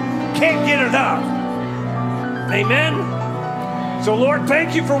addiction can't get enough. Amen. So, Lord,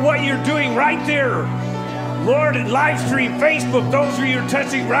 thank you for what you're doing right there. Lord, at live stream, Facebook, those who you're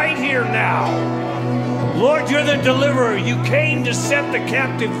touching right here now. Lord, you're the deliverer. You came to set the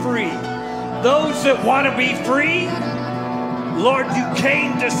captive free. Those that want to be free, Lord, you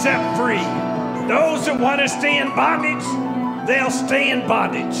came to set free. Those that want to stay in bondage, they'll stay in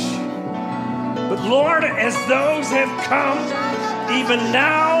bondage. But Lord, as those have come even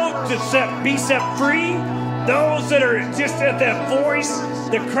now to be set free, those that are just at that voice,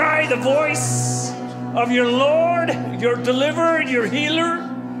 that cry the voice of your Lord, your deliverer, your healer,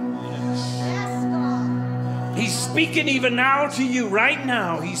 he's speaking even now to you, right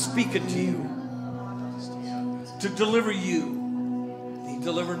now. He's speaking to you to deliver you. He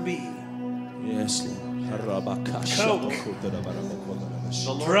delivered me. Yes, Lord. Coke,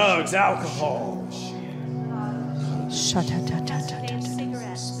 drugs, alcohol.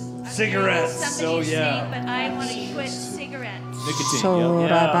 Cigarettes. Oh, yeah. But I want to quit cigarettes. Nicotine.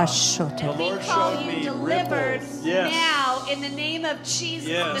 Yeah. And we call you delivered now in the name of Jesus.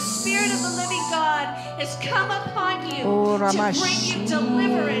 The Spirit of the living God has come upon you to bring you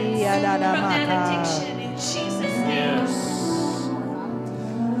deliverance from that addiction in Jesus' name. Yes.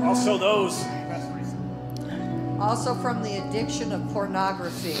 Also those. Also from the addiction of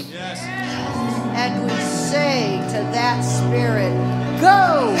pornography. Yes. And we say to that spirit,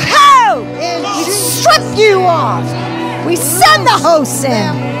 go! How? We strip you off. We send the hosts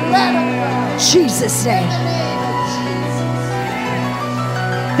in. Jesus' name.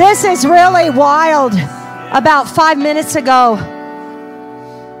 This is really wild. About 5 minutes ago,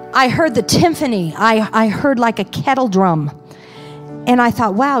 I heard the timpani. I heard like a kettle drum. And I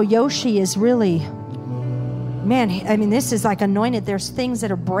thought, wow, Yoshi is really, man, I mean, this is like anointed. There's things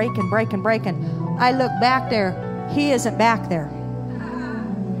that are breaking. I look back there. He isn't back there.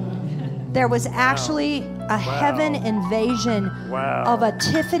 There was actually a heaven invasion of a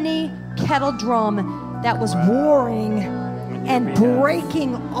Tiffany kettle drum that was warring and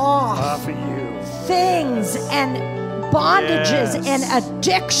breaking off things and bondages and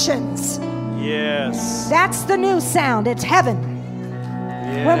addictions. Yes. That's the new sound. It's heaven.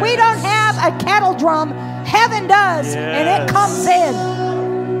 When we don't have a kettle drum, heaven does, and it comes in.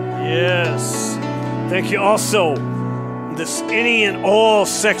 Yes. Thank you. Also, this any and all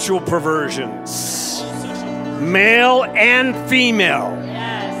sexual perversions, male and female.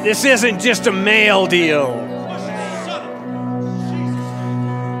 This isn't just a male deal.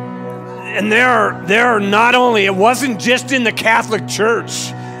 And there are not only, it wasn't just in the Catholic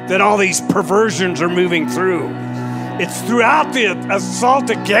Church that all these perversions are moving through. It's throughout the assault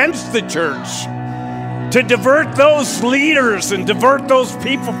against the church to divert those leaders and divert those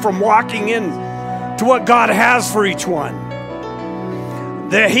people from walking in to what God has for each one.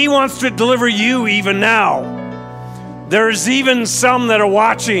 That He wants to deliver you even now. There's even some that are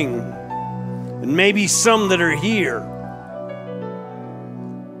watching, and maybe some that are here,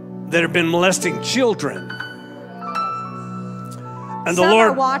 that have been molesting children. And Some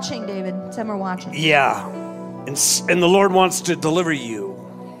are watching, David. Some are watching. Yeah. And the Lord wants to deliver you.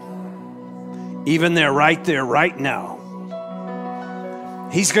 Even there, right now.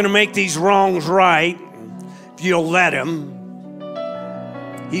 He's going to make these wrongs right if you'll let Him.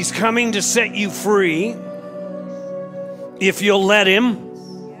 He's coming to set you free if you'll let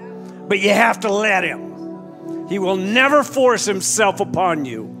Him. But you have to let Him. He will never force Himself upon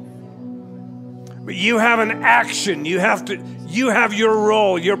you. But you have an action. You have your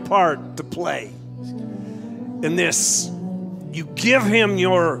role, your part to play in this. You give Him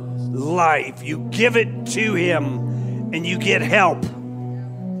your life. You give it to Him, and you get help.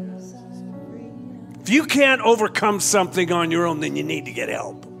 If you can't overcome something on your own, then you need to get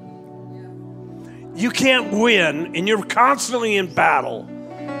help. You can't win, and you're constantly in battle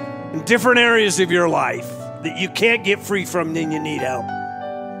in different areas of your life that you can't get free from, then you need help.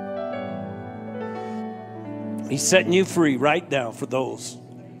 He's setting you free right now for those.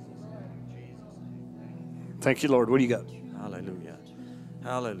 Thank you, Lord. What do you got? Hallelujah.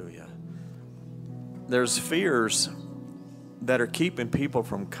 Hallelujah. There's fears that are keeping people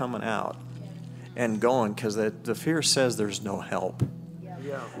from coming out and going because the fear says there's no help.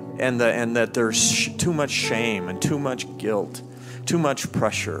 Yeah. And that there's too much shame and too much guilt, too much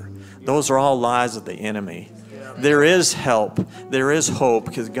pressure. Those are all lies of the enemy. Yeah. There is help. There is hope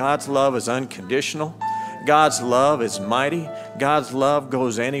because God's love is unconditional. God's love is mighty. God's love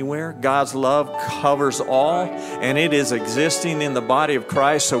goes anywhere. God's love covers all, and it is existing in the body of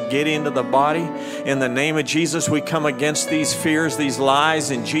Christ. So get into the body. In the name of Jesus, we come against these fears, these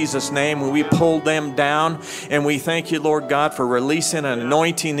lies in Jesus' name. We pull them down, and we thank you, Lord God, for releasing an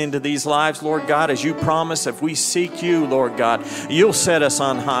anointing into these lives, Lord God, as you promise, if we seek you, Lord God, you'll set us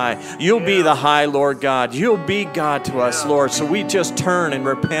on high. You'll be the high, Lord God. You'll be God to us, Lord. So we just turn and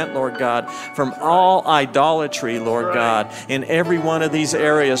repent, Lord God, from all idolatry, Lord God, in every one of these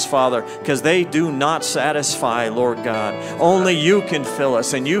areas, Father, because they do not satisfy, Lord God. Only you can fill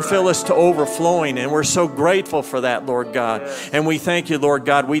us, and you fill us to overflowing, and we're so grateful for that, Lord God. And we thank you, Lord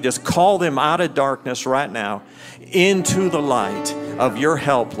God. We just call them out of darkness right now into the light of your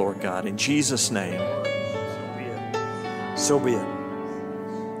help, Lord God, in Jesus' name. So be it.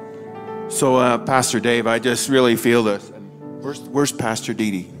 So, Pastor Dave, I just really feel this. Where's Pastor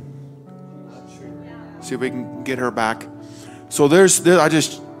Dee Dee? See if we can get her back. So I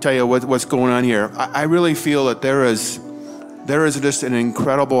just tell you what's going on here. I really feel that there is just an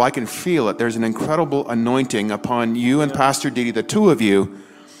incredible, I can feel it. There's an incredible anointing upon you and Pastor Dee Dee, the two of you.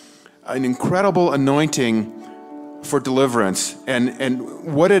 An incredible anointing for deliverance.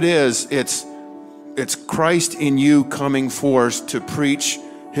 And what it is, it's Christ in you coming forth to preach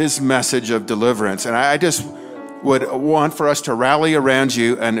his message of deliverance. And I just would want for us to rally around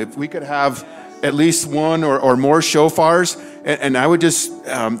you. And if we could have at least one or more shofars, and I would just,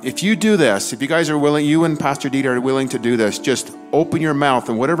 if you do this, if you guys are willing, you and Pastor Dieter are willing to do this, just open your mouth,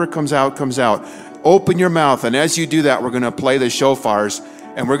 and whatever comes out, comes out. Open your mouth, and as you do that, we're going to play the shofars,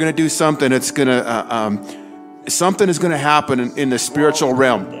 and we're going to do something that's going to, something is going to happen in the spiritual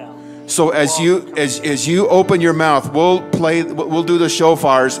realm. So as you open your mouth, we'll do the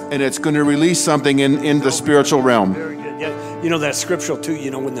shofars, and it's going to release something in the spiritual realm. Very good. Yeah, you know that's scriptural too.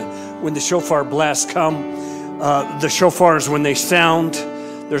 You know when the shofar blasts come, the shofars when they sound,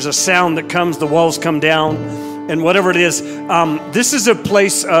 there's a sound that comes. The walls come down, and whatever it is, this is a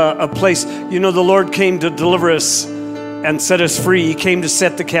place. You know, the Lord came to deliver us and set us free. He came to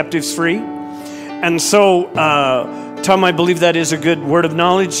set the captives free, and so. Tom, I believe that is a good word of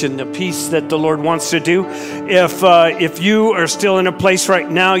knowledge and a piece that the Lord wants to do. If you are still in a place right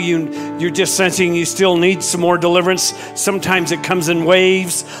now, you're just sensing you still need some more deliverance. Sometimes it comes in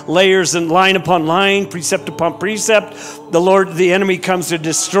waves, layers, and line upon line, precept upon precept. The enemy comes to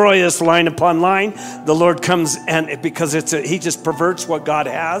destroy us line upon line. The Lord comes and because he just perverts what God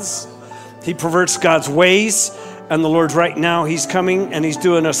has. He perverts God's ways. And the Lord right now, he's coming and he's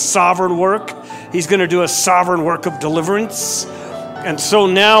doing a sovereign work. He's going to do a sovereign work of deliverance. And so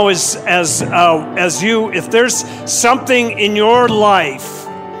now as you, if there's something in your life,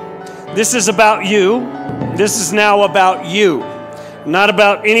 this is about you. This is now about you, not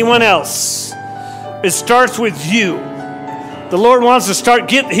about anyone else. It starts with you. The Lord wants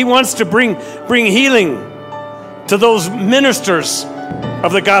to he wants to bring healing to those ministers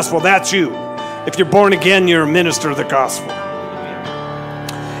of the gospel. That's you. If you're born again, you're a minister of the gospel.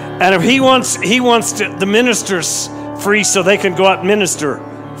 And if he wants the ministers free so they can go out and minister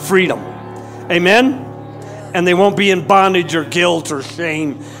freedom. Amen? And they won't be in bondage or guilt or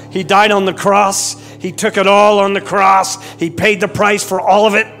shame. He died on the cross. He took it all on the cross. He paid the price for all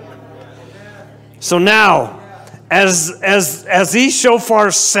of it. So now, as these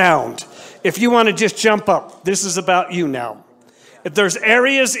shofars sound, if you want to just jump up, this is about you now. If there's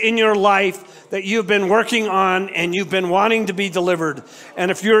areas in your life that you've been working on and you've been wanting to be delivered, and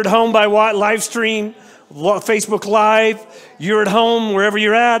if you're at home by live stream, Facebook Live, you're at home wherever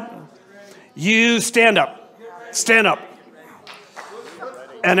you're at, you stand up. Stand up.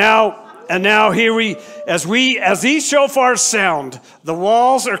 And now here as these shofars sound, the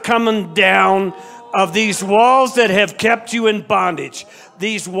walls are coming down of these walls that have kept you in bondage.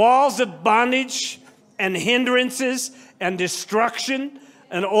 These walls of bondage and hindrances and destruction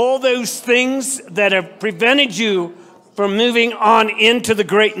and all those things that have prevented you from moving on into the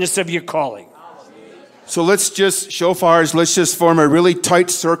greatness of your calling. So let's just form a really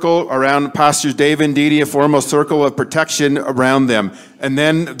tight circle around Pastors Dave and Dee Dee, form a circle of protection around them. And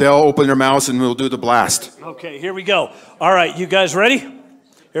then they'll open their mouths and we'll do the blast. Okay, here we go. All right, you guys ready?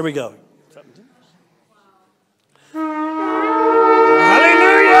 Here we go.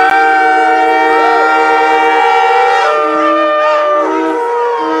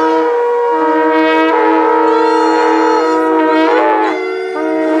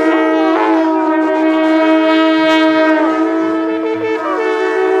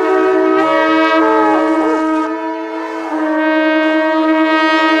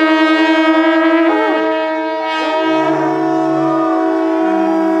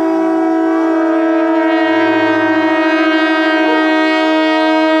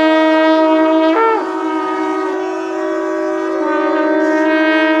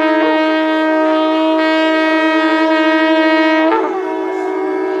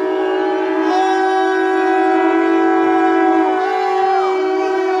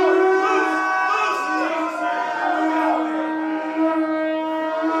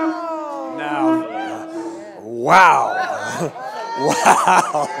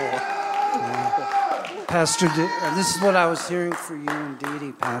 Pastor, this is what I was hearing for you and Dee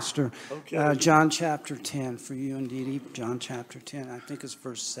Dee, Pastor. Okay. John chapter 10, for you and Dee Dee, John chapter 10, I think it's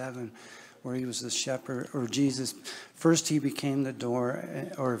verse 7, where he was the shepherd, or Jesus. First he became the door,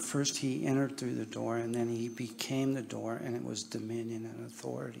 or first he entered through the door, and then he became the door, and it was dominion and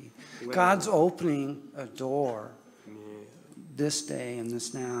authority. Wow. God's opening a door this day and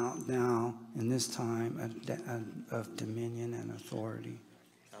this now in this time of dominion and authority.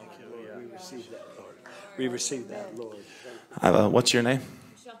 Thank you, Lord. We receive that, Lord. We receive that, Lord. What's your name?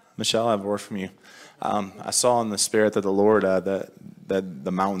 Michelle, I have a word from you. I saw in the spirit that the Lord, that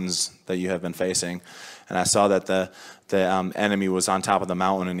the mountains that you have been facing, and I saw that the enemy was on top of the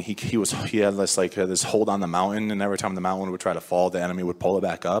mountain, and he had this hold on the mountain, and every time the mountain would try to fall, the enemy would pull it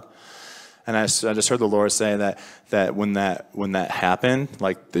back up. And I just heard the Lord say that when that happened,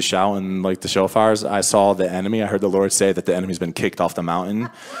 like the shout and like the shofars, I saw the enemy. I heard the Lord say that the enemy's been kicked off the mountain,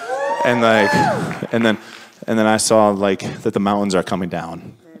 and then I saw like that the mountains are coming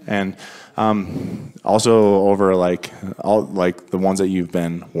down, and also over all the ones that you've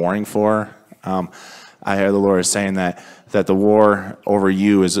been warring for. I hear the Lord saying that the war over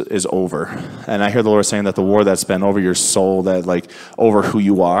you is over, and I hear the Lord saying that the war that's been over your soul, that like over who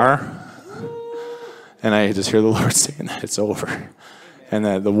you are. And I just hear the Lord saying that it's over. And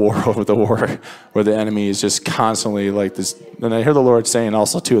that the war where the enemy is just constantly like this. And I hear the Lord saying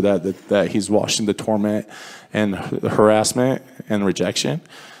also too that he's washing the torment and the harassment and rejection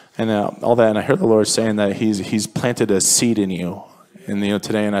and all that. And I hear the Lord saying that he's planted a seed in you. And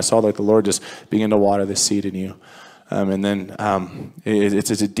today, and I saw like the Lord just begin to water the seed in you. And then it's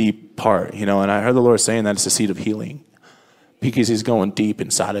a deep part, and I heard the Lord saying that it's a seed of healing. Because he's going deep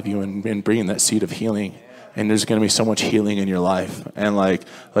inside of you and bringing that seed of healing. And there's going to be so much healing in your life. And like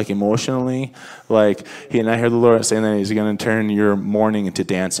emotionally, and I hear the Lord saying that he's going to turn your mourning into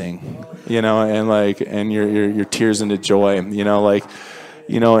dancing, and your tears into joy,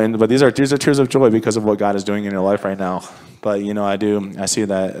 but these are tears of joy because of what God is doing in your life right now. But I see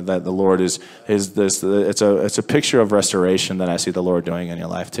that the Lord is this. It's a picture of restoration that I see the Lord doing in your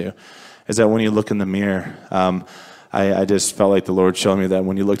life too. Is that when you look in the mirror, I just felt like the Lord showed me that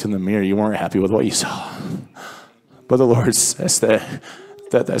when you looked in the mirror, you weren't happy with what you saw. But the Lord says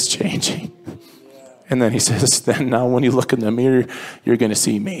that's changing. And then he says, then now when you look in the mirror, you're going to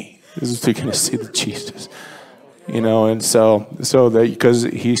see me. You're going to see the Jesus. And so that because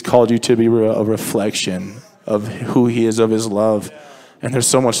he's called you to be a reflection of who he is, of his love. And there's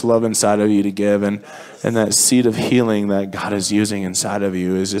so much love inside of you to give. And that seed of healing that God is using inside of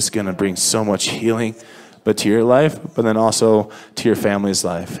you is just going to bring so much healing. But to your life, but then also to your family's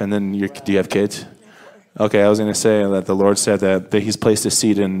life. And then do you have kids? Okay, I was going to say that the Lord said that he's placed a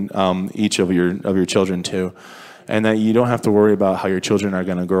seed in each of your children too. And that you don't have to worry about how your children are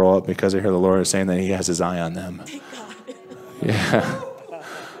going to grow up, because I hear the Lord saying that he has his eye on them. Yeah.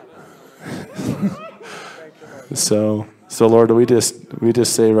 So Lord, we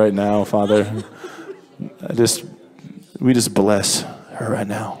just say right now, Father, we just bless her right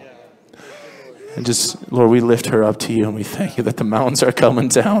now. And just, Lord, we lift her up to you, and we thank you that the mountains are coming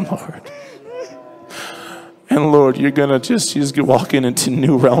down, Lord. And Lord, she's walking into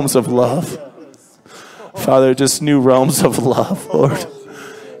new realms of love. Father, just new realms of love, Lord.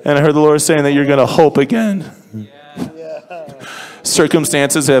 And I heard the Lord saying that you're going to hope again.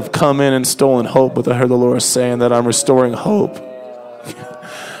 Circumstances have come in and stolen hope, but I heard the Lord saying that I'm restoring hope.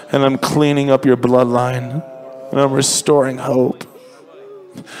 And I'm cleaning up your bloodline. And I'm restoring hope.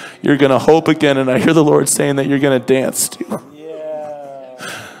 You're going to hope again, and I hear the Lord saying that you're going to dance too.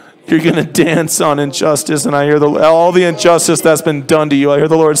 You're going to dance on injustice, and I hear all the injustice that's been done to you. I hear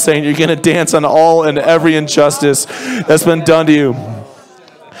the Lord saying you're going to dance on all and every injustice that's been done to you.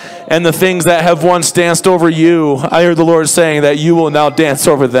 And the things that have once danced over you, I hear the Lord saying that you will now dance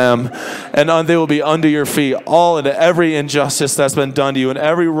over them, and they will be under your feet. All and every injustice that's been done to you, and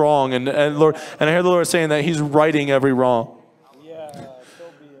every wrong, and Lord, and I hear the Lord saying that he's righting every wrong.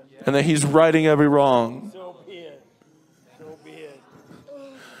 And that he's righting every wrong.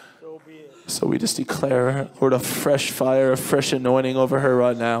 So we just declare, Lord, a fresh fire, a fresh anointing over her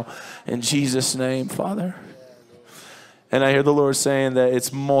right now. In Jesus' name, Father. And I hear the Lord saying that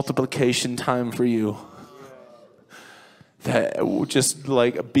it's multiplication time for you. That just and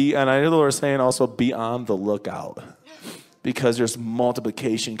I hear the Lord saying also be on the lookout. Because there's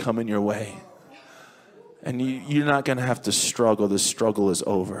multiplication coming your way. And you're not going to have to struggle. The struggle is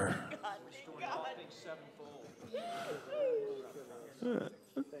over.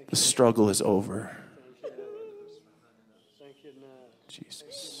 The struggle is over.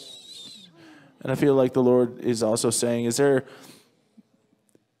 Jesus. And I feel like the Lord is also saying, I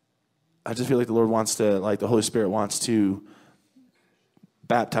just feel like the Lord wants to, the Holy Spirit wants to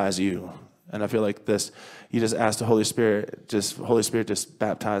baptize you. And I feel like you just ask the Holy Spirit, just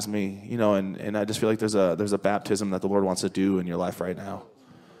baptize me, and I just feel like there's a baptism that the Lord wants to do in your life right now.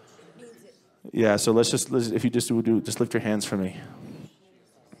 Yeah, so if you just lift your hands for me.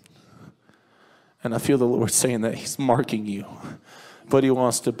 And I feel the Lord saying that he's marking you, but he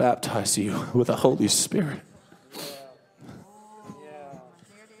wants to baptize you with the Holy Spirit.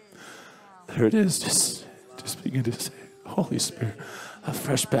 There it is. Just begin to say, Holy Spirit. A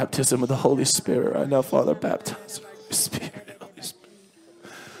fresh baptism of the Holy Spirit right now, Father. Baptize the Holy Spirit. Holy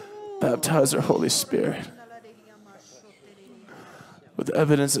Spirit. baptize her, Holy Spirit, with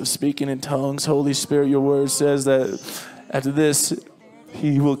evidence of speaking in tongues. Holy Spirit, your word says that after this,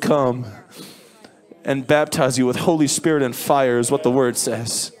 he will come and baptize you with Holy Spirit and fire is what the word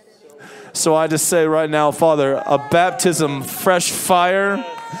says. So I just say right now, Father, a baptism, fresh fire,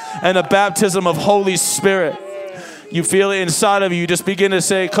 and a baptism of Holy Spirit. You feel it inside of you. You just begin to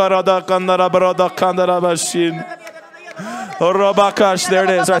say, there it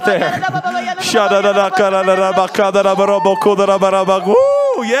is, right there.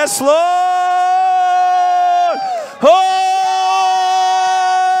 Woo, yes, Lord. Oh!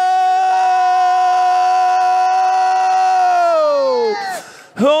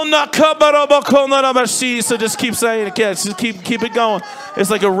 So just keep saying it, kids. Just keep it going. It's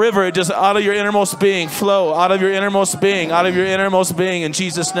like a river. It just out of your innermost being, flow out of your innermost being, out of your innermost being in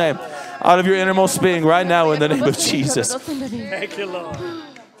Jesus' name. Out of your innermost being right now in the name of Jesus. Thank you, Lord.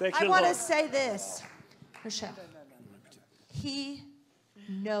 Thank you, I want Lord. to say this, Rochelle. He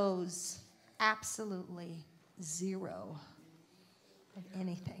knows absolutely zero of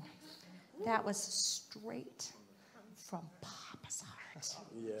anything. That was straight from Papa's heart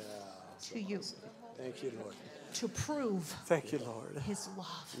to you. Thank you, Lord. To prove Thank you, Lord. his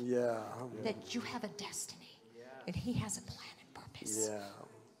love. Yeah. That you have a destiny and he has a plan and purpose. Yeah.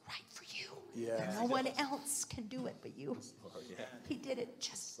 Right for you. Yeah. No one else can do it but you. He did it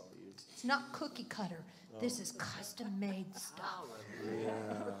just, it's not cookie cutter. This is custom made stuff. Yeah.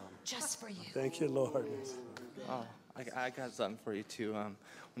 Just for you. Thank you, Lord. Oh, I got something for you too.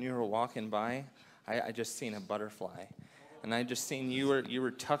 When you were walking by, I just seen a butterfly. And I just seen you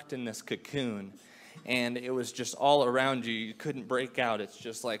were tucked in this cocoon, and it was just all around you. You couldn't break out. It's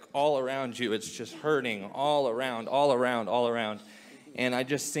just like all around you. It's just hurting all around, all around, all around. And I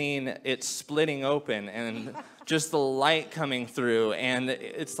just seen it splitting open and just the light coming through. And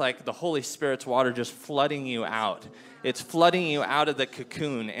it's like the Holy Spirit's water just flooding you out. It's flooding you out of the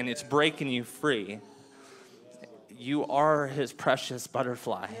cocoon, and it's breaking you free. You are his precious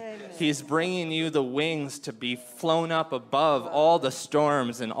butterfly. He's bringing you the wings to be flown up above all the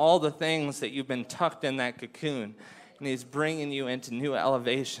storms and all the things that you've been tucked in that cocoon. And he's bringing you into new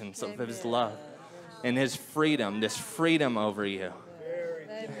elevations of his love and his freedom, this freedom over you. Very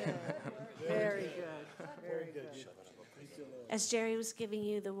good. Very good. As Jerry was giving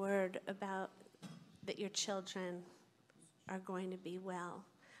you the word about that your children are going to be well,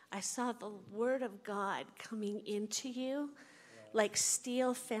 I saw the word of God coming into you like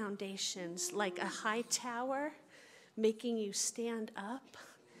steel foundations, like a high tower, making you stand up.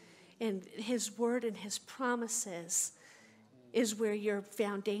 And his word and his promises is where your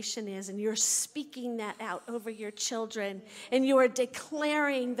foundation is, and you're speaking that out over your children, and you are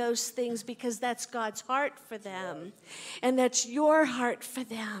declaring those things because that's God's heart for them, and that's your heart for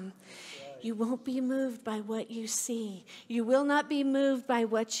them. You won't be moved by what you see. You will not be moved by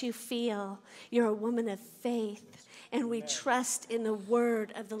what you feel. You're a woman of faith, and we trust in the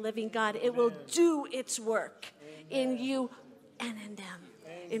word of the living God. It will do its work in you and in them.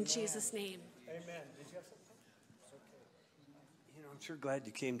 In Jesus' name. Amen. Did you have something? I'm sure glad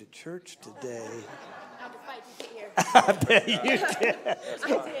you came to church today. I bet you did.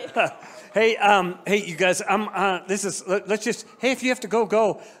 Hey, you guys. Let's just. Hey, if you have to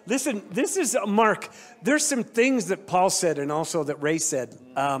go. Listen, this is Mark. There's some things that Paul said, and also that Ray said,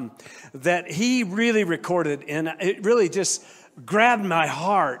 that he really recorded, and it really just grabbed my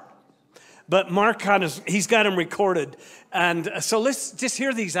heart. But Mark he's got them recorded, and so let's just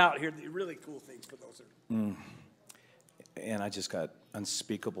hear these out here. The really cool things for those. And I just got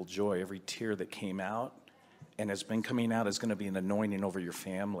unspeakable joy. Every tear that came out and has been coming out is going to be an anointing over your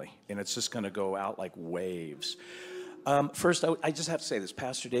family. And it's just going to go out like waves. First, I just have to say this.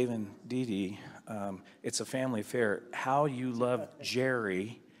 Pastor Dave and Dee Dee, it's a family affair. How you love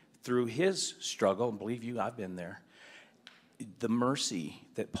Jerry through his struggle, and believe you, I've been there. The mercy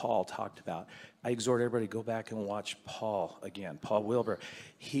that Paul talked about. I exhort everybody to go back and watch Paul again, Paul Wilbur.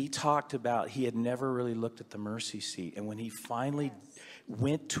 He talked about he had never really looked at the mercy seat. And when he finally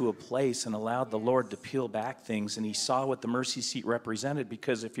went to a place and allowed the Lord to peel back things, and he saw what the mercy seat represented,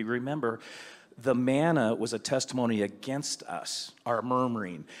 because if you remember, the manna was a testimony against us, our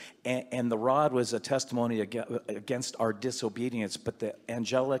murmuring, and the rod was a testimony against our disobedience, but the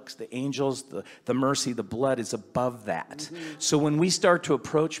angelics, the angels, the mercy, the blood is above that. Mm-hmm. So when we start to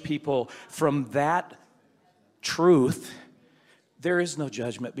approach people from that truth, there is no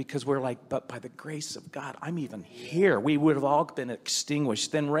judgment, because we're like, but by the grace of God, I'm even here. We would have all been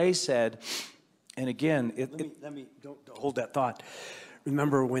extinguished. Then Ray said, and again, let me don't hold that thought.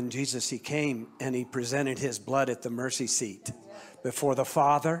 Remember when Jesus, he came and he presented his blood at the mercy seat before the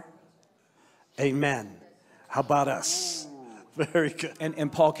Father Amen. How about us? Very good.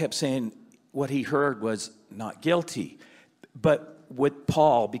 And Paul kept saying what he heard was not guilty. But with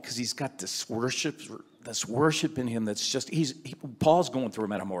Paul, because he's got this worship in him that's just, Paul's going through a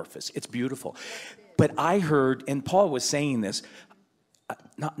metamorphosis. It's beautiful. But I heard, and Paul was saying this,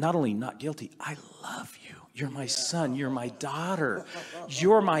 not only not guilty, I love you. You're my son. You're my daughter.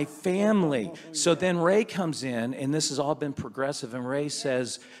 You're my family. So then Ray comes in, and this has all been progressive, and Ray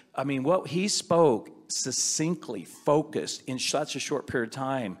says, I mean, what he spoke succinctly, focused in such a short period of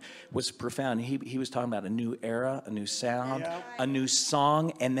time was profound. He was talking about a new era, a new sound, a new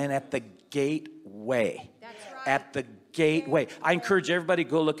song, and then at the gateway. At the gateway. I encourage everybody to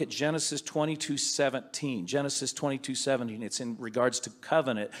go look at Genesis 22:17. Genesis 22:17. It's in regards to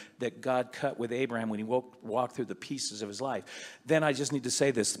covenant that God cut with Abraham when he walked through the pieces of his life. Then I just need to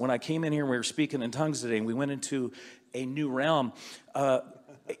say this. When I came in here and we were speaking in tongues today and we went into a new realm,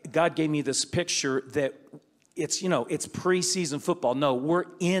 God gave me this picture that it's, it's preseason football. No, we're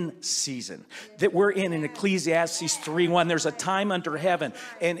in season. That we're in Ecclesiastes 3:1. There's a time under heaven,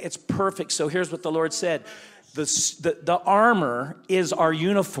 and it's perfect. So here's what the Lord said. The armor is our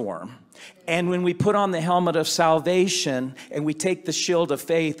uniform. And when we put on the helmet of salvation and we take the shield of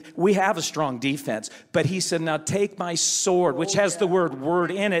faith, we have a strong defense. But he said, now take my sword, which has the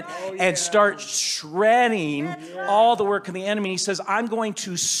word in it, and start shredding all the work of the enemy. He says, I'm going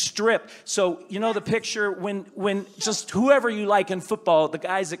to strip. So, the picture when just whoever you like in football, the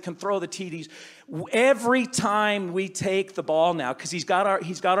guys that can throw the TDs, every time we take the ball now, because he's got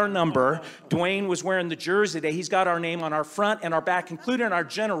our number. Dwayne was wearing the jersey today. He's got our name on our front and our back, including our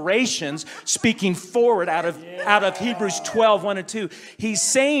generations, speaking forward out of Hebrews 12:1 and 2. He's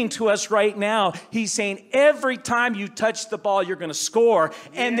saying to us right now, he's saying every time you touch the ball, you're going to score.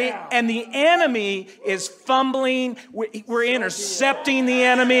 And the enemy is fumbling. We're intercepting the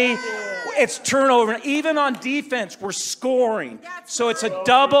enemy. It's turnover. Even on defense, we're scoring. So it's a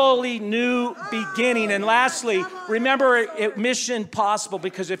doubly new beginning. And lastly, remember Mission Possible,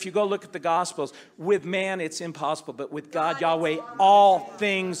 because if you go look at the Gospels, with man it's impossible, but with God, Yahweh, all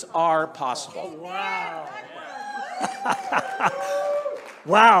things are possible. Wow.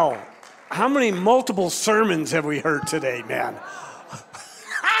 Wow. How many multiple sermons have we heard today, man?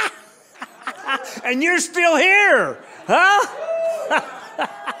 And you're still here, huh?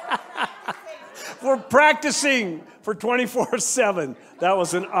 We're practicing for 24/7. That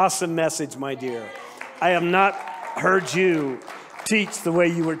was an awesome message, my dear. I have not heard you teach the way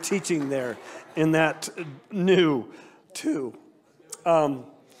you were teaching there in that new too. All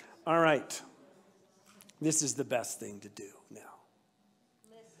right. This is the best thing to do now.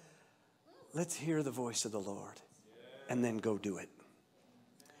 Let's hear the voice of the Lord and then go do it.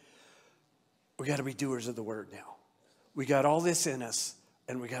 We got to be doers of the word now. We got all this in us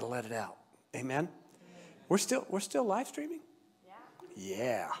and we got to let it out. Amen. We're still live streaming?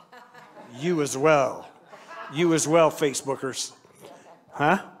 Yeah. You as well. You as well, Facebookers.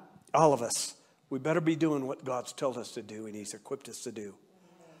 Huh? All of us. We better be doing what God's told us to do and he's equipped us to do.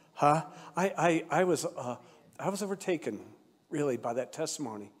 Huh? I was overtaken really by that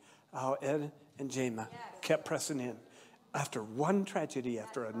testimony. How Ed and Jema kept pressing in after one tragedy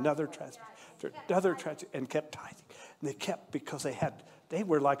after another tragedy after another tragedy and kept tithing. And they kept because they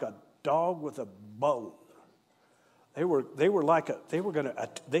were like a dog with a bone. There was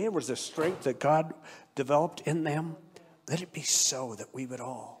a strength that God developed in them. Let it be so that we would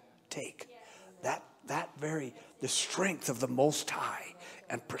all take the strength of the Most High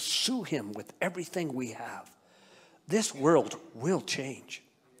and pursue him with everything we have. This world will change.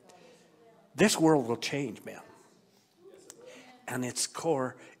 This world will change, man. And its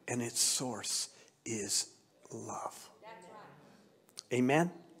core and its source is love.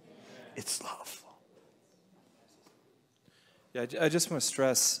 Amen? It's love. Yeah, I just want to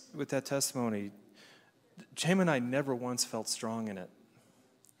stress with that testimony, Jam and I never once felt strong in it.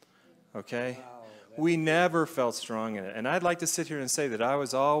 Okay? We never felt strong in it. And I'd like to sit here and say that I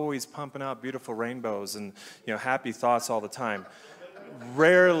was always pumping out beautiful rainbows and happy thoughts all the time.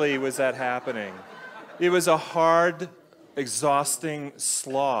 Rarely was that happening. It was a hard, exhausting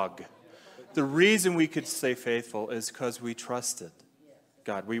slog. The reason we could stay faithful is because we trusted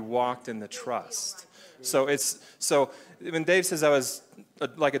God. We walked in the trust. So when Dave says I was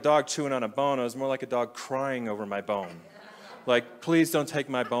like a dog chewing on a bone, I was more like a dog crying over my bone. Like, please don't take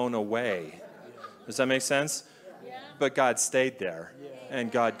my bone away. Does that make sense? But God stayed there,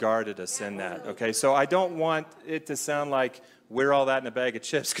 and God guarded us in that, okay? So I don't want it to sound like we're all that in a bag of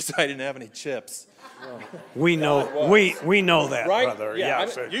chips, because I didn't have any chips. We know, we know that, right? brother. Yeah,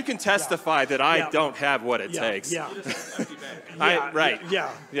 So you can testify that I don't have what it takes. Yeah. Right.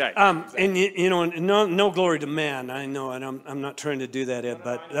 Yeah. Yeah. And you know, no glory to man. I know, and I'm not trying to do that, Ed.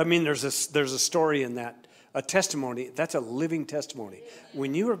 But I mean, there's a story in that, a testimony. That's a living testimony.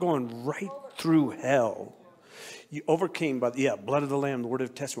 When you are going right through hell, you overcame by the blood of the Lamb, the word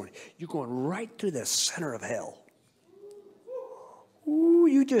of testimony. You're going right through the center of hell. Ooh,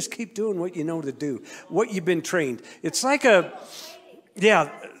 you just keep doing what you know to do, what you've been trained. It's like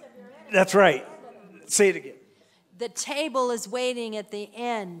that's right. Say it again. The table is waiting at the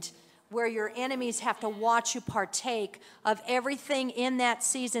end where your enemies have to watch you partake of everything in that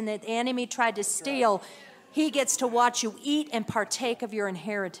season that the enemy tried to steal. He gets to watch you eat and partake of your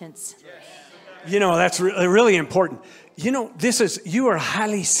inheritance. You know, that's really important. You know, you are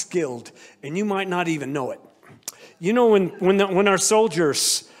highly skilled, and you might not even know it. You know, when our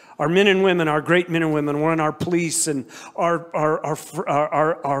soldiers, our men and women, our great men and women, when our police and our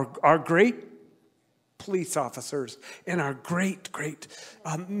great police officers and our great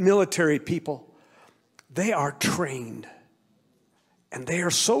military people, they are trained, and they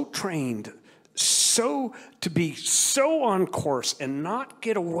are so trained to be so on course and not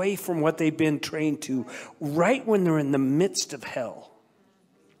get away from what they've been trained to right when they're in the midst of hell.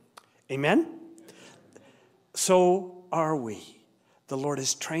 Amen? So are we. The Lord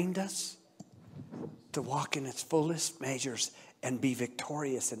has trained us to walk in its fullest measures and be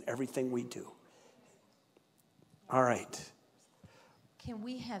victorious in everything we do. All right. Can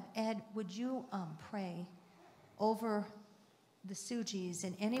we have Ed, would you pray over the Sujis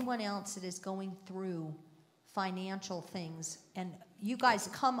and anyone else that is going through financial things? And you guys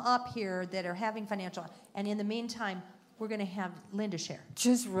come up here that are having financial, and in the meantime, we're going to have Linda share.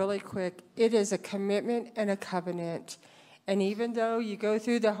 Just really quick, it is a commitment and a covenant. And even though you go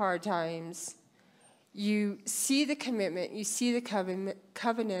through the hard times, you see the commitment, you see the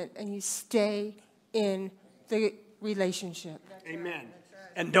covenant, and you stay in the relationship. Amen.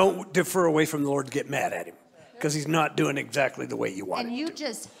 And don't defer away from the Lord to get mad at him, because he's not doing exactly the way you want And it you to.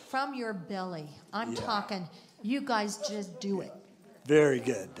 just, from your belly, I'm talking, you guys just do it. Very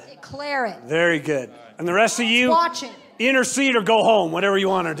good. Declare it. Very good. And the rest of you, Watch it. intercede or go home, whatever you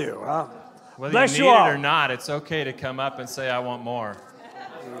want to do. Whether Bless you you need all. it or not, it's okay to come up and say, I want more.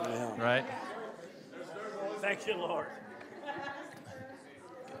 Right? Thank you, Lord.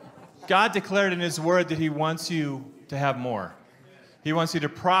 God declared in his word that he wants you to have more. He wants you to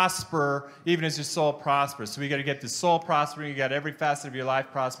prosper even as your soul prospers. So we got to get the soul prospering. You got every facet of your life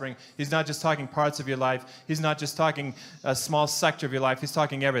prospering. He's not just talking parts of your life. He's not just talking a small sector of your life. He's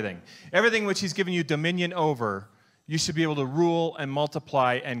talking everything. Everything which he's given you dominion over, you should be able to rule and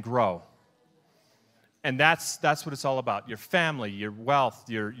multiply and grow. And that's what it's all about. Your family, your wealth,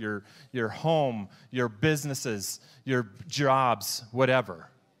 your home, your businesses, your jobs, whatever.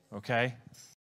 Okay?